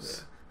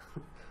 gross.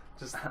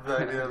 Just the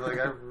idea of, like,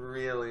 I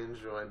really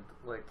enjoyed,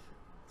 like,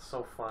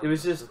 so fun. It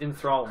was just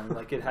enthralling.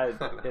 Like it had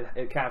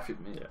it captured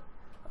me.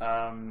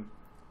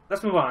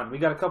 Let's move on. We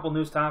got a couple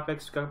news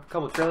topics, got a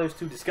couple of trailers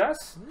to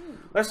discuss.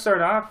 Let's start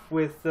off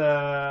with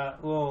a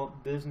little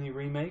Disney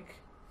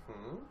remake,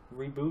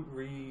 reboot,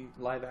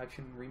 live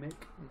action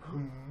remake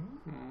from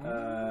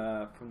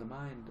the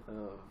mind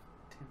of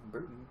Tim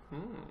Burton.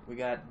 We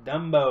got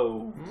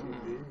Dumbo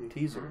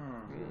teaser.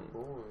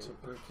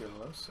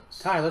 Tuberculosis.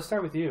 Ty, let's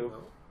start with you.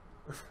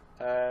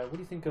 What do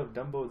you think of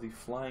Dumbo the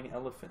Flying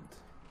Elephant?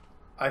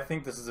 I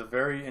think this is a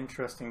very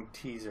interesting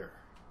teaser.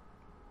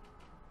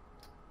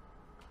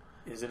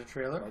 Is it a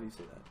trailer? Why do you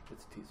say that?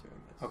 It's a teaser,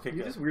 I guess. Okay, You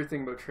good. this weird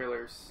thing about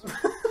trailers,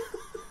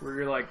 where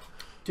you're like,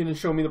 didn't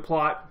show me the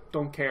plot,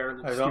 don't care,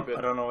 I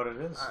stupid. don't know what it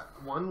is.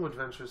 One would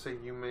venture to say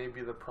you may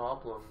be the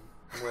problem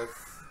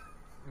with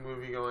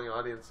movie-going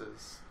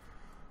audiences.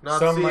 Not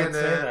Some seeing might it,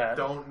 say that.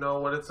 don't know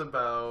what it's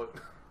about.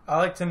 I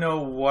like to know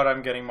what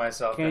I'm getting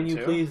myself Can into.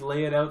 you please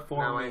lay it out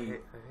for No, me? I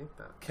hate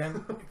that.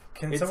 Can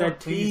It's someone a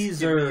please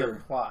give me a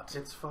teaser. plot?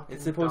 It's fucking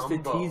It's supposed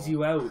Dumbo. to tease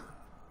you out.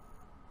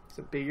 It's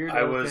a bigger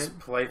I was elephant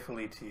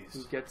playfully who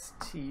teased. gets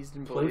teased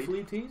and bullied.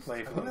 Playfully teased? I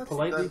think Playfully.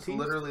 Politely that's teased?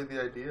 literally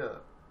the idea.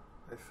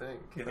 I think.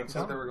 You think That's so?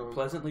 what they were going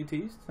Pleasantly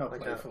teased? No,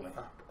 like playfully.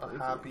 a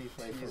happy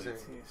Playfully teasing.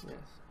 teased. Yes.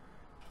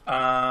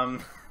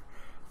 I'm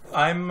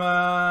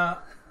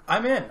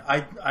in.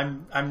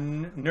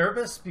 I'm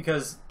nervous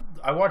because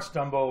I watched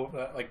Dumbo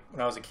like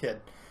when I was a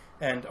kid,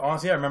 and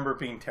honestly, I remember it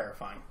being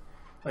terrifying.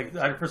 Like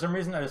for some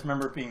reason, I just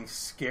remember it being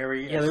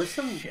scary. Yeah, as there's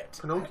some shit.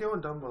 Pinocchio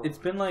and Dumbo. It's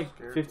been like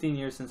Scary. 15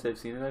 years since I've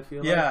seen it. I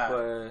feel Yeah. like,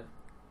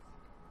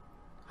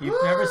 but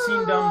You've never seen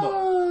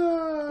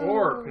Dumbo,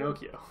 Or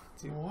Pinocchio.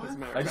 What? Doesn't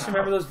matter. I just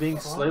remember those being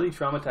slightly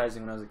traumatizing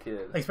when I was a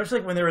kid. like, especially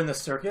like when they were in the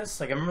circus.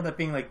 Like I remember that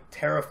being like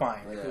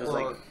terrifying. Like, Yeah. it was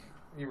Well, like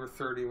you were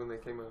 30 when they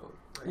came out.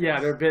 I Yeah,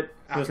 guess. they're a bit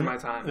there was after no, my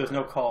time. There was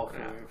no call for,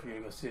 Yeah. for you to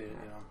go see it. You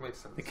know, Makes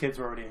sense. the kids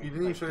were already You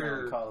didn't like, show still in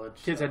your- college.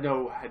 Kids so. had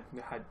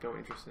no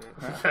interest in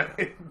it.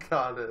 Okay,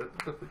 got it.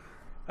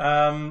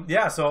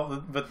 Yeah.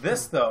 So, but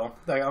this though,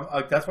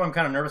 like that's why I'm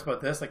kind of nervous about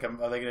this. Like, are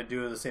they going to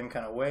do it the same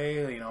kind of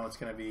way? You know, it's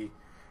going to be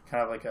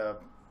kind of like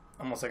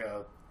almost like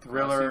a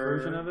thriller Classy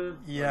version of it?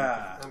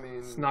 Yeah. I mean,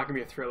 It's not gonna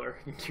be a thriller.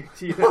 I can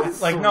guarantee that.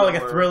 Like no, like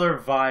a thriller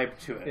vibe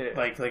to it. Yeah.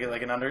 Like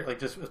an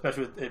just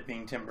especially with it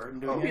being Tim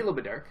Burton It'll doing be a it. little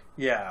bit dark.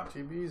 Yeah.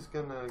 TB's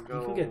gonna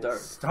go. can get dark.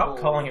 Stop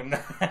calling him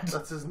that.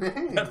 That's his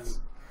name. That's-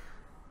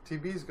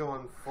 TB's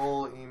going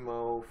full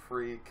emo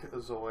freak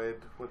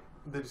Zoid.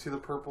 Did you see the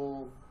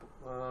purple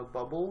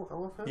bubble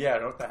elephant? Yeah, I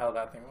don't know what the hell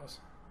that thing was.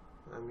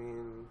 I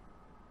mean,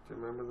 do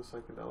you remember the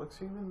psychedelic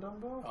scene in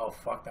Dumbo? Oh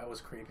fuck, that was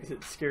creepy. Is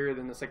it scarier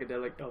than the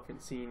psychedelic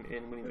elephant scene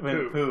in Winnie the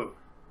Winnie the Pooh? Pooh.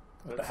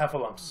 With the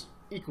heffalumps.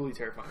 Equally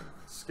terrifying.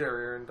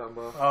 Scarier in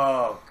Dumbo.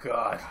 Oh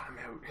god. I'm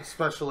out.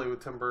 Especially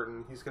with Tim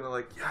Burton. He's gonna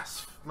like,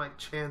 yes, my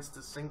chance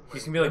to sink.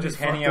 He's gonna be like Let me just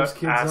fuck handing those out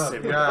kids up.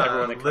 acid with yeah,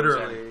 everyone that comes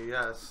literally, in.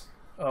 yes.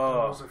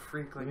 Oh, Dumbo's a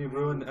freak like Let me me.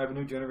 ruin. I have a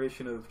new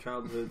generation of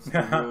childhoods to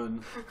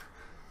ruin.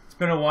 it's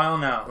been a while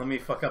now. Let me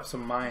fuck up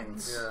some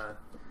minds. Yeah.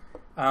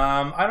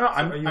 I don't know. So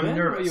are you I'm in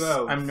or are nervous. you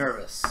out? I'm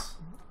nervous.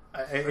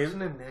 It's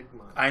an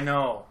enigma. I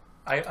know.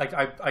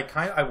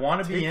 I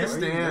want to be Take in a Why are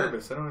you stand.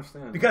 nervous? I don't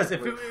understand. because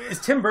if it's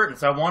Tim Burton,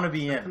 so I want to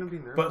be I'm gonna in. be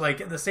nervous. But like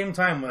at the same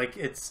time, like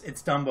it's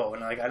Dumbo,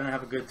 and like I didn't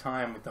have a good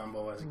time with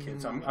Dumbo as a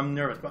kid, so I'm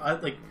nervous.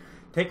 But like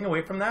taking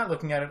away from that,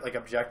 looking at it like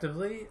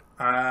objectively,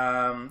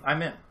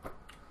 I'm in.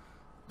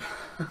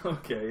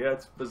 Okay, yeah,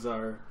 it's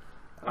bizarre.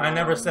 I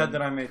never said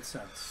that I made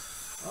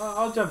sense.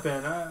 I'll jump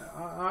in. I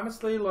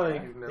honestly,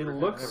 like, You've it never-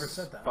 looks never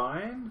said that.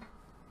 fine.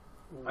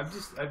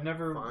 I've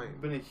never Fine.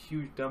 been a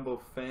huge Dumbo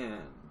fan.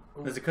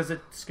 Is it because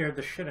it scared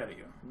the shit out of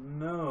you?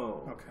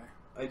 No. Okay.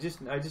 I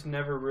just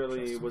never really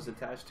Interesting. was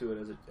attached to it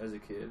as a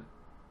kid.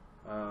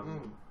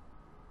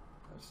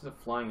 It's just a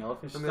flying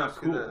elephant. It's Let just me not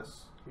ask you cool.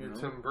 this: You're you a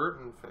know? Tim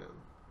Burton fan.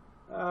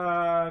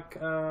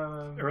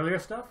 Earlier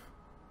stuff?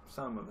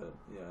 Some of it,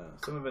 yeah.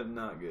 Some of it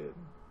not good.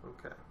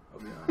 Okay, I'll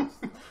be honest.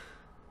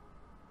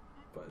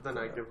 But then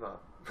I give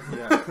up.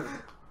 Yeah,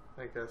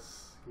 I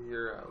guess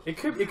you're out. it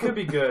could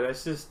be good.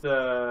 It's just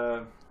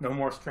No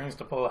more strings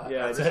to pull out.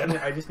 yeah. That's it.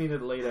 I just need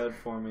it laid out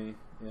for me.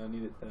 Yeah, I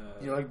need it.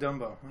 You like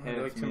Dumbo? hand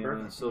You it like to Tim me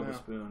Burton? on a silver Yeah.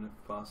 spoon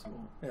if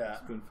possible. Yeah.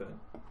 Spoon fed.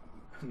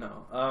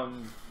 No.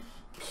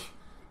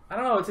 I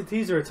don't know. It's a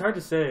teaser. It's hard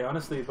to say,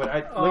 honestly. But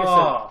like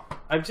I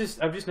said,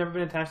 I've just never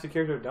been attached to the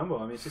character of Dumbo.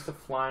 I mean, it's just a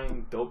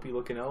flying, dopey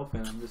looking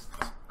elephant. I'm just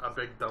A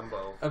big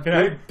Dumbo. a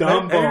Yeah, big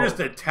Dumbo. You're just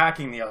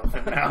attacking the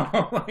elephant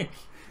now. Like,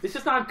 It's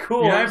just not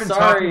cool. you're not I'm even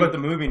sorry. talking about the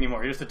movie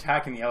anymore. You're just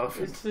attacking the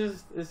elephant.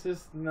 It's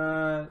just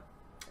not.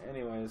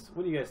 Anyways,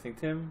 what do you guys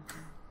think, Tim?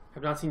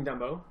 Have not seen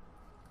Dumbo.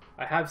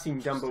 I have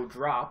seen Dumbo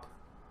Drop.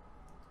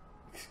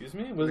 Excuse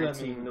me. What does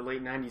that In the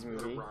mean? late '90s The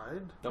movie.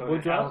 ride? Dumbo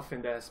An drop?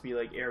 elephant that has to be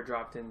like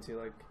airdropped into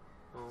like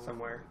Oh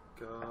somewhere.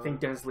 my God. I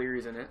think Dennis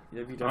Leary's in it.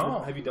 Have you done?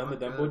 Oh. Have you done the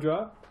Not Dumbo good.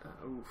 drop?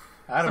 Oof.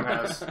 Adam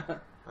has.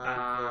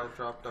 I've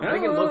dropped I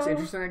think Dumbo. it looks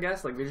interesting. I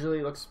guess like visually,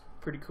 it looks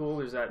pretty cool.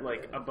 There's that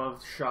like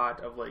above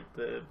shot of like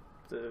the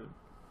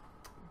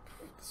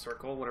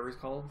circle, whatever it's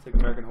called. It's like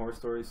American Horror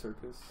Story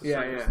Circus. The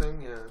Yeah, circus yeah.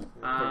 Thing?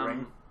 Yeah.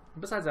 Ring.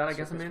 Besides that, I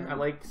guess I'm Circus in. Ring. I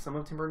like some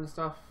of Tim Burton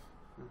stuff.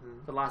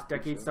 Mhm. The last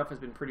decade stuff has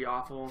been pretty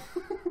awful.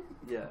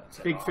 Yeah.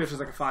 Big Fish is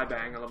like a five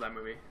bang. I love that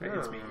movie. That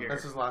gets me Yeah. here.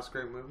 That's his last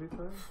great movie,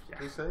 then?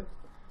 Yeah. You say?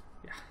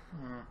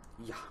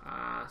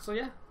 Yeah. So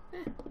yeah,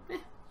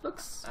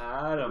 looks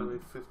Adam. Really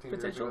 15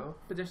 years ago?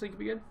 potentially could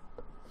be good.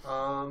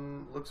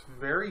 Looks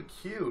very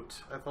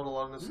cute. I felt a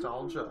lot of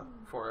nostalgia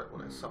for it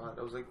when I saw it.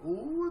 I was like,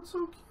 ooh, it's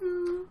so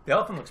cute. The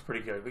elephant looks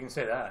pretty good. We can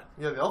say that.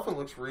 Yeah, the elephant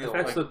looks real.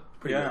 Effects like- look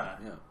pretty yeah.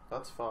 good. Yeah.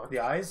 That's fucked. The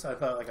eyes? I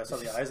thought I saw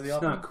the eyes of the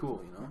It's elephant. not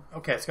cool, you know.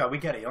 Okay, Scott, we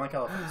get it. You don't like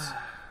elephants.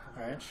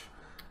 All right.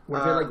 What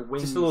if they had, like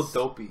wings Just a little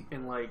dopey.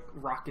 and like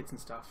rockets and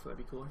stuff? That'd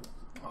be cooler.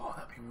 Oh,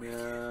 that'd be weird.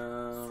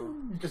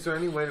 Yeah. Is there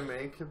any way to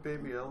make a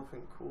baby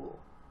elephant cool?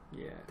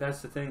 Yeah.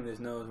 That's the thing. There's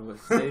no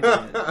what's saving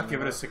it. you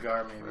Give it know? a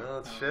cigar, maybe. Well,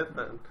 it's shit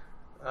then.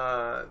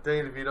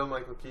 Danny DeVito,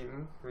 Michael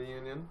Keaton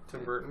reunion,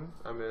 Tim Burton.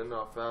 I'm in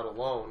off that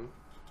alone.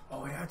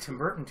 Oh yeah, Tim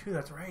Burton too.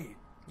 That's right.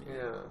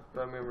 Yeah,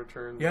 Batman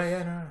Returns.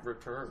 No.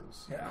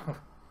 Returns Yeah.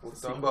 with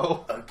See,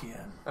 Dumbo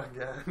again.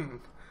 again.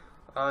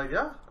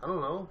 Yeah, I don't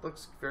know.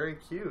 Looks very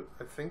cute.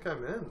 I think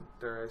I'm in.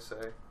 Dare I say?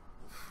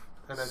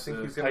 And I think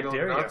So, he's gonna I go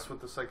dare nuts you.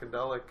 with the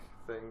psychedelic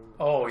thing.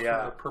 Oh, Just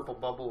yeah. the purple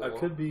bubble. I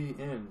could be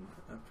in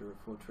after a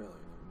full trailer.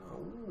 You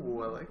never know.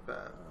 Ooh, I like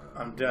that.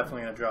 I'm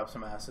definitely gonna drop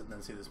some acid and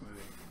then see this movie.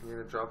 You're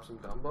gonna drop some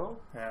Dumbo?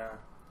 Yeah.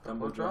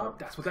 Dumbo drop?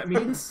 That's what that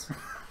means.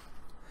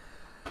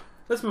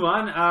 Let's move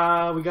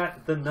on. We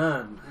got The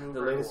Nun, Move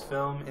the right latest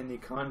along. film in the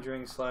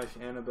Conjuring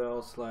 /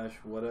 Annabelle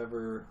 /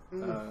 whatever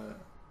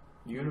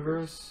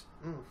universe.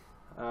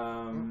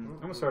 I'm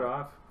gonna start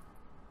off.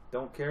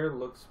 Don't care.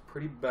 Looks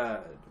pretty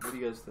bad. What do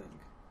you guys think?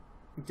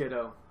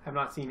 Ditto. Have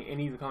not seen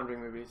any of the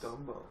Conjuring movies.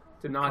 Dumbo.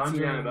 Did not see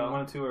Conjuring Annabelle. 1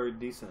 and 2 are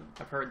decent.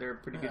 I've heard they're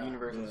pretty good Yeah.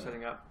 universes Yeah.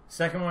 setting up.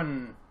 Second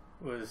one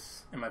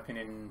was, in my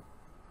opinion,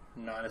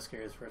 not as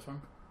scary as the first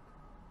one,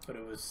 but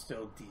it was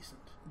still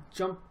decent.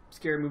 Jump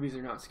scare movies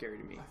are not scary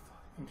to me.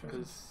 Interesting.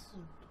 Because,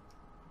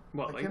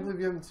 well, I like, can't believe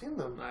you haven't seen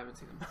them. I haven't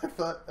seen them. I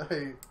thought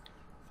you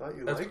That's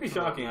liked pretty them.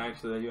 shocking,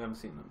 actually, that you haven't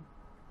seen them.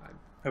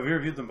 Have we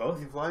reviewed them both?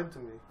 You've lied to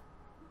me.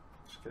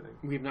 Just kidding.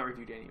 We have not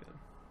reviewed any of them.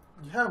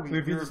 Yeah, we reviewed the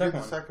reviewed second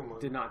the second one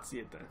Did not see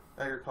it then.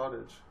 at your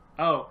cottage.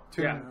 Oh,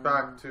 Tune yeah.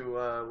 back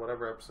to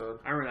whatever episode.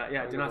 I remember that.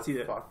 Yeah, did not see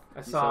it. Fuck.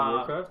 I saw saw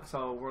Warcraft? I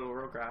saw World of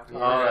Warcraft. Oh,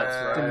 that's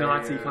Yeah. right. Did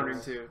not see Yes.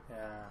 Conjuring 2.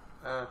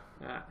 Yeah.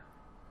 Yeah.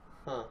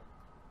 Huh.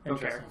 Don't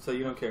care. Interesting. So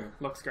you don't care.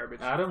 Looks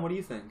garbage. Adam, what do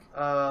you think?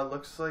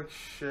 Looks like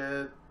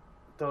shit.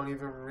 Don't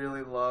even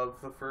really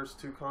love the first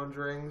two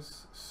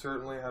Conjurings.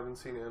 Certainly haven't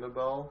seen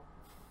Annabelle.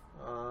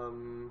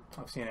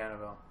 I've seen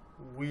Annabelle.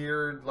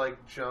 Weird,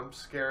 like, jump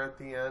scare at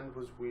the end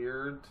was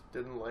weird.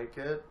 Didn't like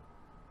it.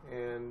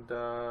 And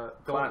don't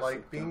Classic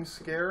like being jump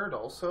scare. scared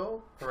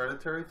also.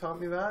 Hereditary taught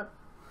me that.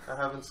 I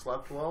haven't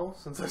slept well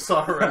since I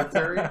saw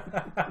Hereditary.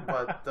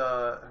 But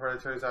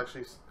Hereditary is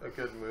actually a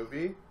good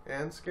movie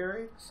and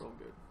scary. So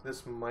good.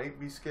 This might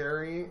be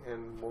scary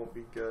and won't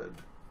be good.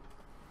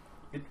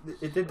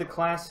 It did the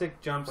classic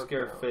jump Fuck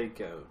scare no.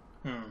 fake out.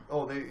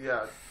 Oh,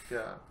 yeah.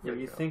 Yeah,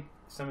 you think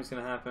something's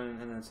gonna happen,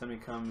 and then something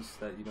comes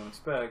that you don't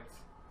expect.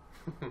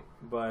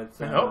 But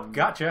Oh,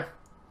 gotcha.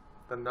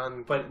 The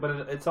Nun. But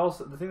it's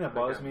also the thing that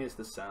bothers Again. me is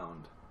the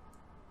sound.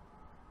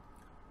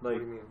 What Like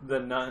do you mean? the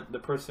nun, the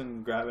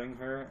person grabbing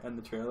her in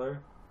the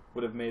trailer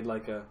would have made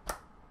like a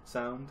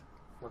sound,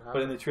 What but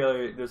in happened? the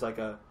trailer there's like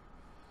a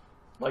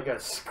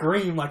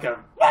scream, like a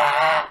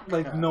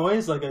Yeah.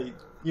 noise, like a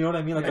you know what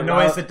I mean, like A a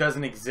noise loud- that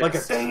doesn't exist. like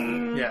a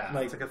ding, Yeah.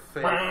 like It's like a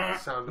fake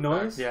sound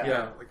noise, effect.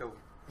 Yeah.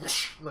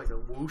 Like a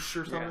whoosh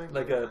or something.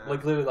 like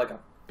literally like a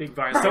Big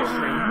violent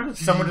scream.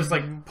 Someone just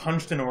like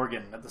punched an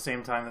organ at the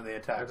same time that they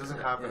attacked. It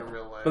doesn't happen in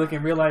real life. But like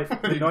in real life,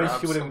 the You noise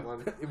grab she would someone.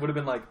 have it would have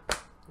been like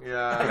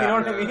Yeah. You know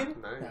what I yeah. mean?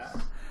 Nice.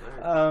 Yeah.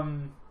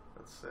 Nice.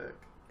 That's sick.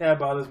 yeah, it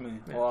bothers me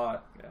Yeah. a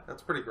lot.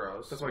 That's pretty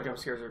gross. That's why jump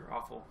scares are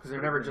awful. Because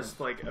they're never just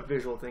like a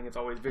visual thing. It's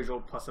always visual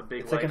plus a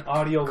big It's like an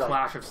audio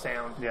clash of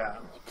sound. Yeah.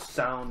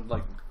 sound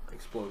like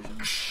explosion.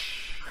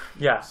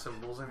 Yeah.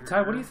 Symbols in your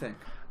Ty, what ear. do you think?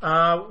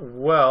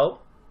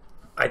 Well,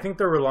 I think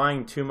they're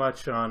relying too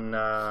much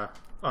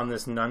on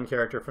this nun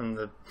character from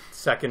the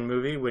second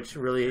movie, which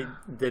really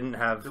didn't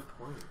have. Good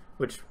point.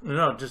 Which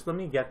no, just let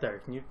me get there.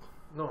 Can you?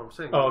 No, I'm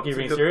saying. Oh, okay, it's you're a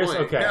being good serious.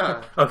 point. Okay.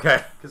 Yeah.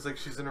 Okay. Because like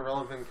she's an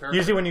irrelevant character.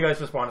 Usually, when you guys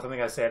respond to something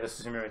I say, I just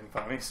assume you're making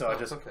fun of me. So I Oh,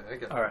 just. it's okay. I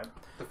get it. All right.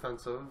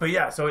 Defensive. But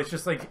yeah, so it's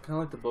just like Kind of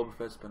like the Boba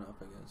Fett spin-off,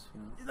 I guess.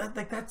 You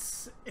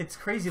know? it's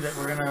crazy that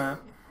we're gonna.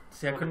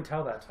 See, I couldn't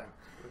tell that time.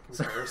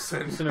 The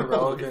comparison. It's an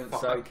irrelevant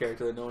side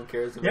character that no one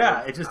cares about.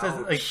 Yeah, it just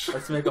doesn't like. Ouch.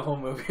 Let's make a whole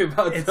movie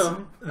about It's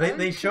them.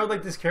 they showed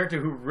like this character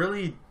who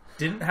really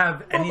didn't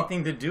have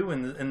anything to do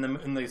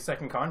in the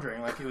second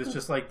Conjuring. Like it was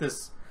just like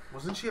this.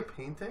 Wasn't she a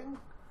painting?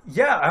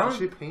 Yeah, I Was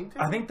she a don't.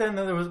 painting? I think then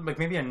there was like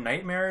maybe a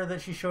nightmare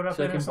that she showed up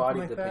She, in like, or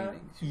something embodied like the that.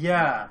 painting.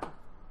 Yeah,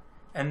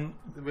 and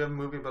We have a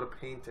movie about a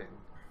painting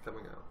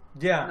coming out.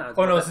 yeah. No, it's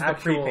Oh no, the this is the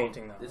actual-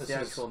 pre-painting though. It's This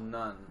the is actual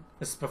nun.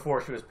 this is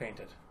before she was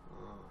painted.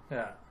 Oh.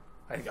 Yeah,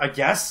 I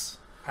guess.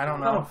 I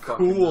don't I know. don't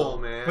fucking Cool, know.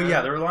 man. But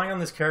yeah, they're relying on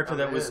this character I'm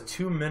that was in.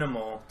 too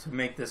minimal to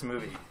make this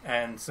movie,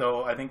 and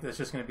so I think there's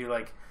just going to be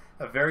like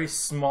a very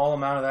small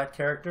amount of that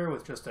character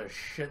with just a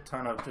shit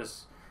ton of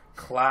just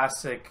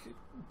classic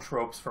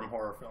tropes from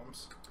horror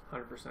films.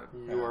 100%.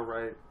 You are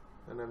right,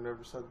 and I've never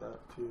said that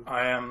to you.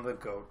 I am the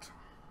goat.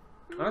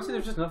 Honestly,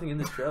 there's just nothing in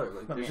this trailer.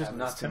 Like, Let me there's just have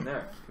this, nothing Tim.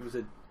 there. It was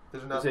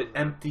There's an nothing.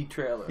 empty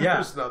trailer. Yeah.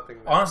 There's nothing.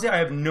 there. Honestly, I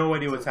have no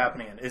idea what's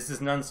happening. Is this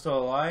nun still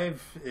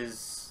alive?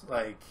 Is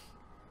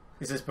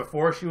this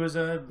before she was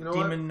a You know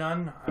demon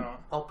nun? I don't.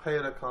 I'll pay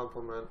it a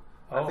compliment.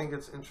 Oh. I think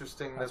it's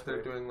interesting That's that they're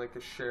weird. doing like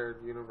a shared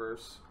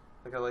universe.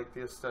 Like I like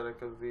the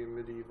aesthetic of the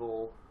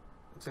medieval.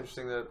 It's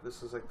interesting that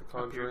this is like the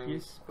Conjuring,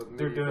 piece? but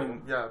They're medieval.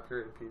 doing- Yeah,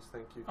 period piece.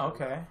 Thank you. Tim.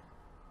 Okay.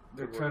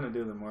 They're trying to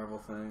do the Marvel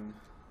thing.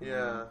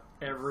 Yeah,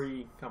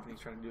 Every company's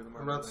trying to do them.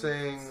 I'm not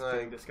saying It's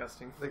like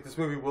disgusting. like this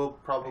movie will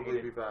I probably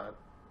hate be it. bad,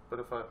 but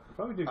if I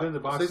Probably do good in the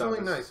I'll box say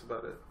something office. nice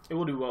about it, It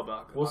will do well,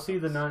 Doc. We'll see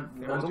the Nun.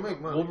 Yeah, Nun- it'll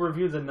make money. We'll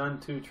review the Nun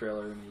 2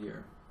 trailer in a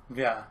year.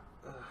 Yeah.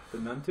 The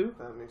Nun 2?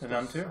 That makes The me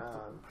Nun too?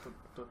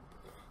 sad.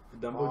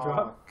 The Dumbo Fuck.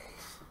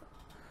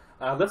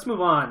 drop? Let's move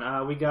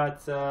on. We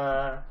got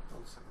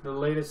Don't say the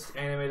latest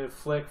animated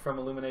flick from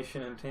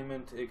Illumination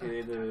Entertainment,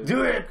 aka the...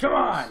 Do it! Come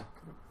on!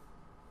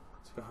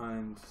 It's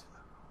behind...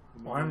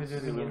 Why don't we do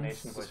the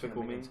Illumination voice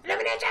Despicable from the Me.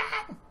 beginning?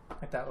 Illumination!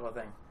 Like that little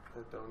thing. I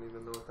don't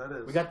even know what that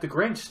is. We got The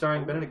Grinch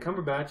starring Benedict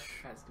Cumberbatch.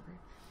 That's the great.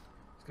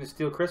 It's going to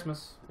steal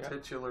Christmas. Yeah.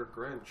 titular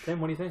Grinch. Tim,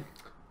 what do you think?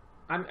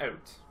 I'm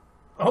out.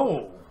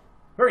 Oh!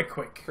 Very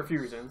quick. for a few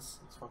reasons.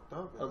 It's fucked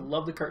up. I Man.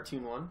 love the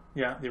cartoon one,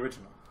 Yeah, the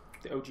original.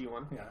 the OG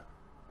one. Yeah.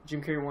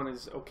 Jim Carrey one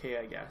is okay,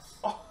 I guess.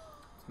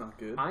 It's not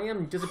good. I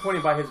am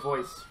disappointed by his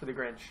voice for the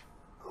Grinch.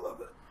 I love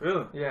it.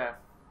 Really? Yeah.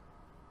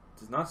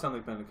 Does not sound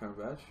like Benedict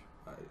Cumberbatch.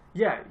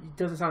 Yeah, it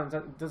doesn't sound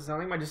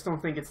like him. I just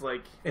don't think it's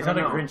like... It's I not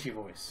a don't know. Grinchy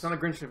voice. It's not a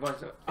Grinch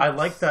voice. I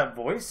like that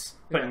voice,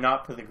 but Yeah.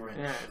 not for the Grinch.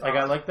 Yeah, like,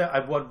 I like that. I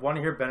would want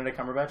to hear Benedict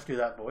Cumberbatch do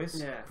that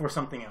voice Yeah. for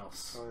something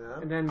else. Oh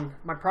yeah. And then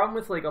my problem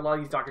with like a lot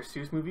of these Dr.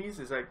 Seuss movies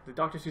is like the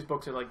Dr. Seuss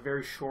books are like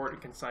very short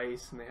and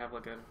concise, and they have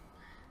like a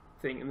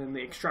thing, and then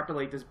they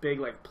extrapolate this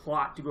big like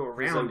plot to go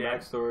There's around like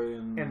it. backstory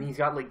and And he's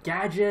got like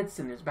gadgets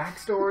and there's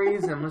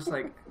backstories, and I'm just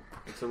like,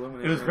 it's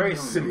illuminating. It was very Did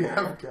he simple.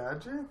 have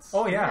gadgets?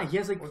 Oh, yeah. he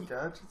has like What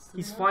gadgets? Did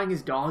he's he have? flying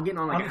his dog in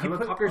on like a He put-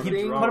 helicopter he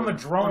thing. put him a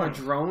drone. On a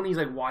drone. He's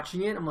like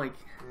watching it. I'm like,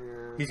 Yeah.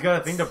 He's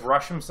got a thing to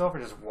brush himself or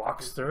just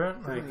walks through it.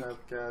 He Like, didn't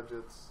have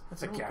gadgets.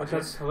 that's a But gadget.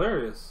 that's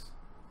hilarious.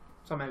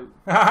 so I'm out.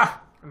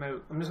 Ah, I'm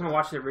out. I'm just gonna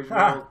watch the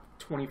original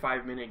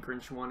 25-minute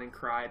Grinch one and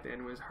cry at the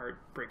end when his heart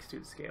breaks to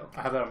its scale.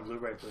 I have that on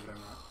Blu-ray, believe it or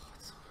not.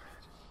 It's so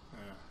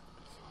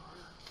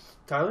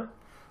Tyler?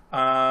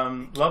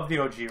 Love the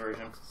OG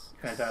version.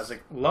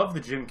 Fantastic. Love the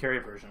Jim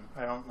Carrey version.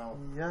 I don't know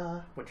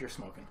Yeah, what you're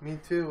smoking. me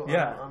too.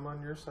 Yeah. I'm on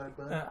your side,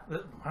 bud.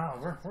 Wow,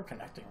 we're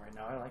connecting right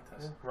now. I like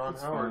this. Ron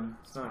It's Howard. fun.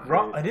 It's not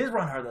Ron, great. it is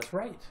Ron Howard. That's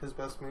right. His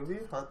best movie?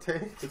 Hot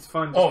take? It's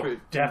fun. Oh, Just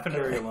for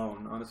definitely. Jim Carrey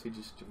alone. Honestly,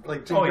 just Jim Carrey.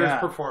 Like, Jim Oh, Carrey's yeah.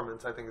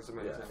 performance, I think, is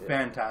amazing. Yeah.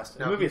 Fantastic.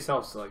 the Now, movie he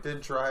itself's like did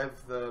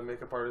drive the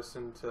makeup artist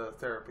into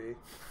therapy.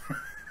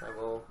 I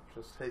will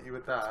just hit you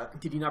with that.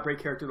 Did he not break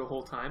character the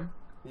whole time?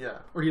 Yeah,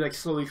 Or do you like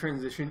slowly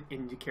transition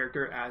into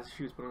character as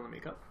she was putting on the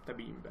makeup? That'd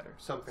be even better.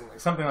 something like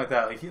that. Something like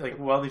that. Like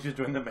while he's just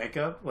doing the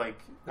makeup, like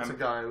It's a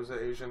guy who's an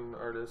Asian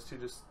artist. He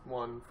just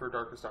won for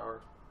Darkest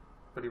Hour.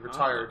 But he Ah.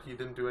 retired. He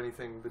didn't do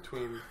anything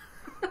between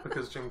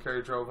because Jim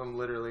Carrey drove him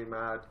literally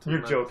mad. to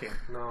You're the joking.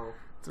 No,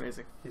 It's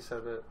amazing. he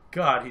said it.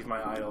 God, he's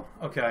my idol.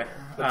 Okay.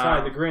 the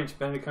Ty, the Grinch,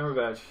 Benedict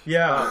Cumberbatch.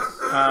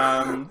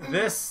 Yeah.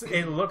 This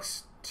it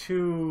looks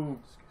too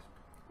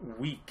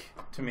weak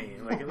to me.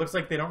 Like it looks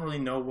like they don't really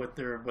know what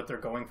they're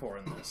going for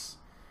in this.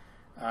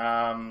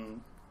 I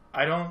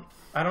don't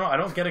know. I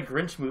don't get a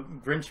Grinch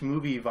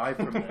movie vibe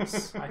from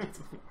this.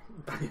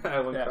 I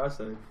went Yeah.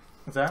 cross-eyed.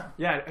 What's that?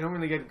 Yeah, I don't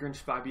really get a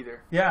Grinch vibe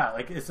either. Yeah,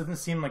 like it doesn't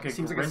seem like a It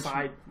seems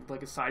Grinch.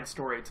 like a side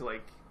story to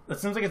like. It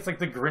seems like it's like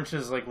the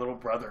Grinch's like little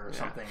brother or Yeah.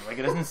 something. Like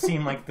it doesn't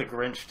seem like the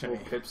Grinch to me.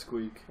 Little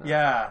pipsqueak.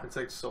 Yeah. It's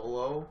like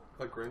Solo,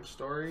 a Grinch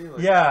story.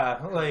 Like Yeah,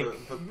 like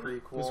the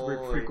prequel. This weird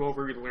like, prequel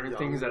where we learn young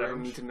things that I don't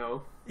Grinch. need to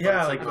know.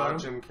 yeah, it's like about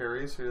not him. Jim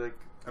Carrey. So you're like,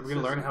 Are we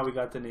gonna learn how we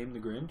got the name the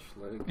Grinch?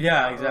 Like,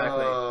 yeah,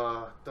 exactly.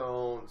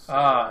 Don't say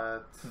Ah.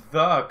 that.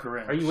 The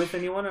Grinch. are you with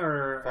anyone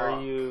or are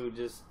Fuck. you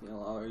just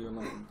are you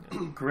alone?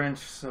 Grinch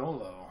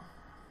solo?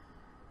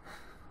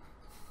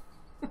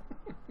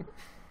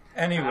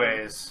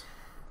 Anyways,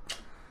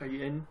 Are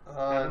you in?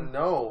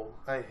 No,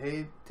 I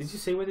hate. Did you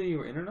say whether you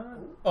were in or not?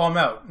 oh, I'm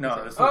out. No,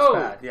 this looks Oh!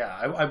 bad.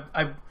 Yeah,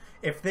 I,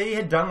 if they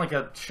had done like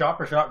a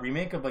shot-for-shot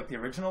remake of like the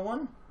original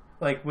one,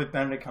 like with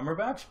Benedict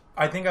Cumberbatch,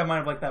 I think I might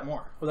have liked that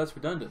more. Well, that's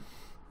redundant.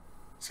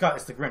 Scott,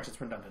 it's the Grinch.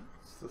 It's redundant.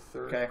 It's the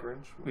third Okay. Grinch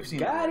movie. We've seen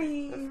Got it. I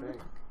him.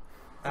 think.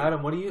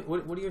 Adam, what are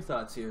your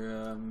thoughts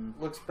here?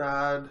 Looks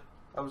bad.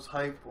 I was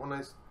hyped when I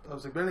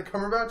was like, Benedict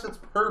Cumberbatch, it's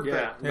perfect.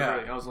 Yeah, Yeah.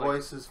 literally. I was like,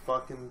 Voice is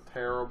fucking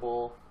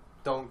terrible.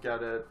 Don't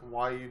get it.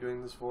 Why are you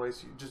doing this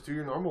voice? You just do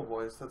your normal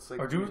voice. That's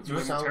like Or do you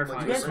it sound terrifying.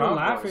 like You a guys were smile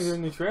laughing voice.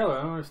 during the trailer.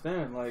 I don't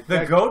understand. Like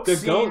The goat the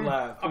scene? goat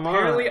laugh. Come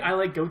apparently, on. I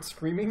like goat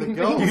screaming. The in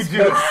goat? things.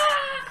 You do.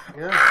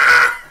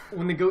 Yeah.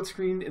 When the goat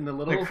screamed in the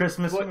little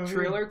Christmas Foot movie?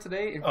 trailer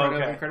today in front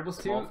Okay. of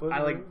Incredibles 2, Smallfoot,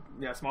 I like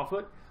maybe?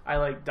 Smallfoot. I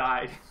like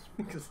died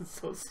because it's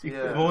so stupid.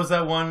 Yeah. What was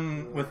that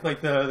one with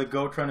like the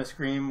goat trying to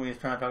scream when he's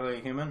trying to talk like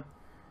a human?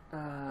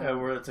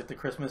 Where it's like the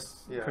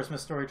Christmas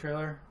story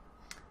trailer.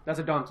 That's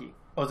a donkey.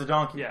 Oh, it's a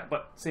donkey. Yeah,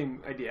 but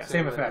same idea.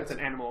 Same idea. effect. It's an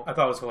animal. I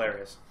thought it was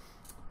hilarious.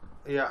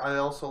 Yeah, I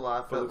also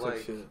laugh But it at looks like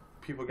like shit.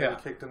 people getting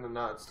Yeah. kicked in the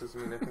nuts.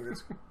 Doesn't mean I think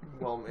it's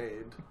well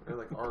made or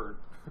like art.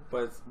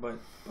 But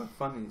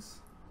funnies.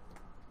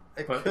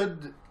 It But-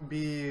 could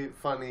be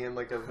funny in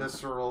like a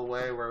visceral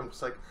way where I'm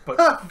just like, But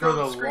 "Ah, for goat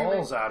the screaming."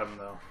 walls at him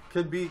though.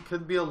 Could be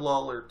a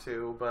lull or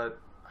two, but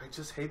I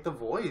just hate the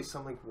voice.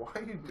 I'm like, why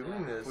are you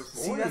doing this?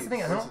 See, that's the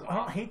thing. I Voice is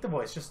don't hate the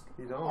voice. Just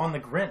You don't. on the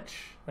Grinch,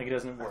 like it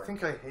doesn't work. I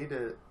think I hate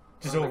it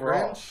Just on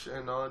overall. the Grinch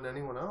and on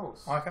anyone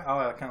else. I kind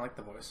of like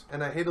the voice.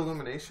 And I hate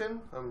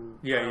Illumination.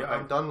 Yeah,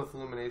 I'm done with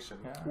Illumination.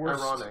 Yeah.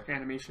 Worst Ironic.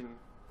 animation.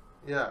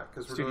 Yeah,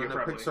 because we're Studio doing a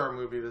probably. Pixar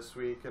movie this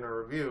week in a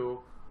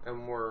review,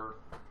 and we're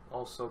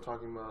also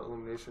talking about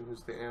Illumination,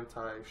 who's the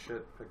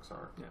anti-shit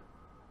Pixar. Yeah.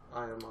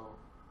 IMO.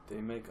 They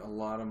make a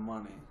lot of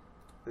money.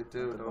 They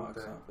do, At the don't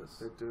box they? office.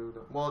 They do.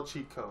 Well,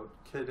 cheat code.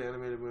 Kid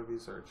animated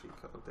movies are a cheat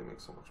code. They make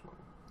so much money.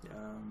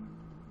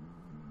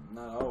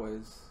 Not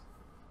always.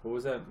 What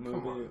was that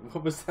movie? on.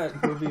 What was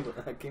that movie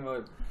that came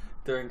out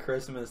during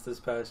Christmas this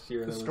past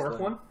year? The that was stork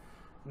like- one?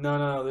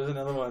 No. There's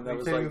another one that I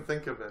was can't like even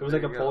think of it. it was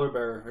like a There you go. polar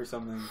bear or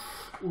something.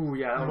 Ooh,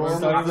 yeah. That Norm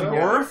was of the Yeah.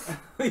 North?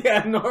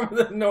 Yeah, Norm of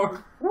the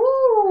North.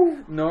 Woo!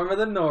 Norm of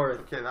the North.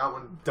 Okay, that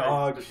one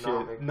Dog did shit.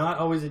 not make Not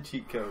always a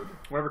cheat code.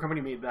 Whatever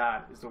company made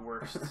that is the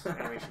worst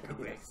animation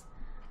company.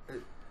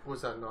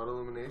 Was that not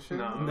Illumination?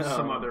 No, it was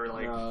some other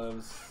like No, it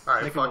was...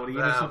 Alright, fuck Nickelodeon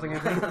them. or something. I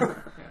think. Yeah.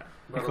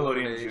 Not Nickelodeon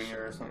Illumination.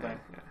 Junior or something.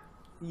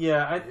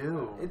 Yeah,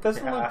 Ew. it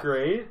doesn't Yeah. look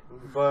great,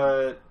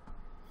 but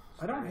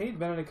I don't hate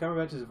Benedict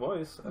Cumberbatch's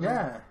voice. I don't-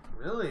 Yeah.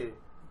 Really?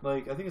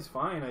 Like, I think it's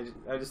fine.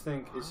 I just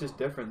think it's just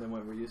different than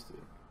what we're used to.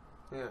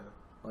 Yeah.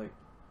 Like,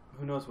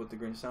 who knows what the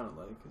Grinch sounded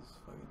like? It's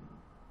fucking...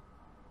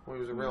 Well,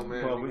 he was a real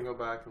man. Well, We we- can go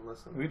back and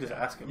listen. We just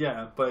ask him.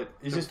 Yeah, but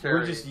it's Jim just we're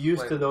Carrey just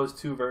used to played- those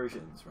two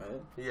versions,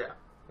 right? Yeah.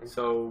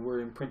 So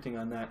we're imprinting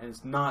on that, and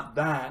it's not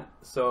that,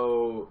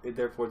 so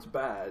therefore it's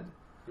bad.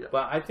 Yeah.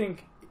 But I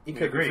think it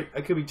could agree.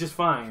 it could be just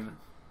fine.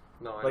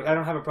 No, Like, I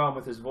don't have a problem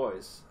with his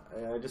voice.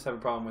 I just have a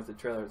problem with the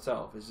trailer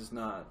itself. It's just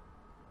not...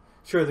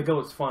 Sure, the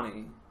goat's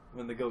funny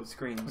when the goat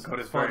screams. The goat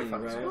It's is very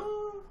funny, funny.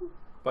 right?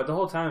 But the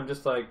whole time, I'm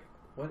just like,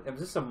 what? Is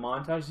this a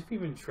montage? Is this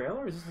even a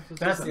trailer? Is this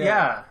That's a-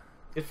 yeah.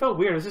 It felt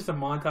weird. It was just a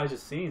montage of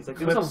scenes. Like,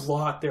 there was Clips. a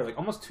lot there. Like,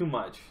 almost too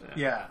much.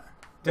 Yeah.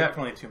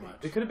 Definitely too much.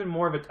 It could have been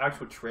more of an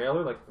actual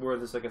trailer, like, where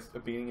there's, like, a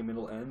beginning and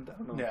middle end.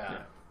 I don't know. Yeah.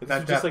 But That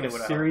this is just, like, a definitely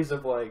would've series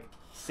of, like,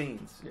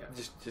 scenes. Yeah.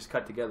 Just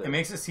cut together. It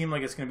makes it seem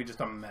like it's going to be just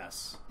a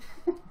mess.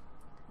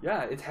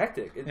 Yeah, it's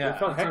hectic. It Yeah. felt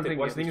That's what I'm hectic. thinking. I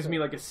watching think it's this gonna be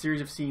like a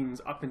series of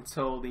scenes up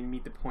until they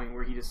meet the point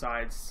where he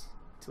decides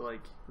to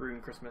like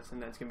ruin Christmas,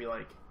 and then it's gonna be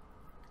like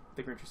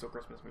the Grinch Stole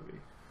Christmas movie.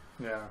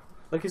 Yeah.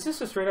 Like, is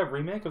this a straight up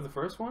remake of the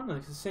first one? Like,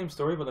 it's the same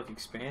story, but like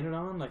expanded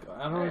on. Like,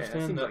 I don't Yeah, it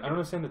understand. seems like I don't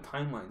understand the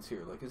timelines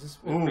here. Like, is this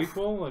a Oof.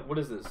 prequel? Like, what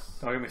is this?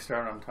 Don't get me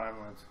started on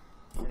timelines.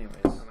 Anyways,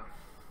 I don't know.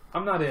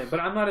 I'm not in, but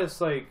I'm not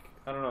as like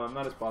I don't know. I'm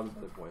not as bothered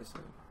by the voice.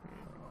 Like,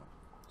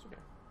 It's okay.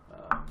 I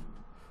don't know.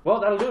 Well,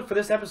 that'll do it for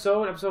this episode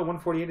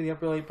 148 of the Up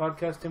Real 8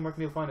 podcast. Tim, where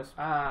can you find us?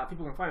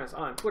 People can find us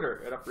on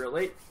Twitter at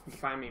UpReal8. You can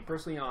find me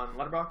personally on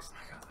Letterboxd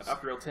at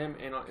UpRealTim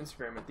and on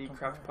Instagram at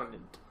TheCraftPundit.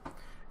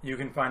 You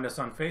can find us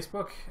on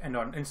Facebook and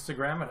on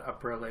Instagram at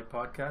UpReal8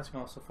 Podcast. You can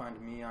also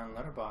find me on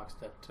Letterboxd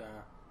at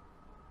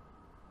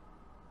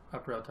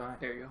UpRealTie.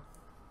 There you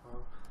go.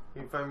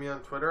 You can find me on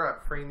Twitter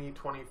at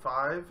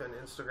Franey25 and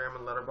Instagram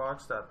and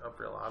Letterboxd at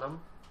UpRealAdam.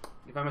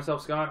 You can find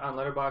myself, Scott, on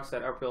Letterboxd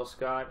at Upreal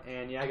Scott.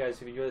 And yeah, guys,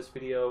 if you enjoy this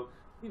video,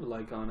 leave a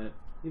like on it,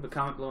 leave a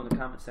comment below in the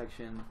comment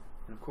section,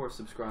 and of course,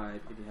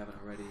 subscribe if you haven't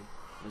already.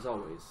 And as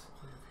always,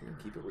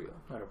 keep it real.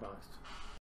 Letterboxd.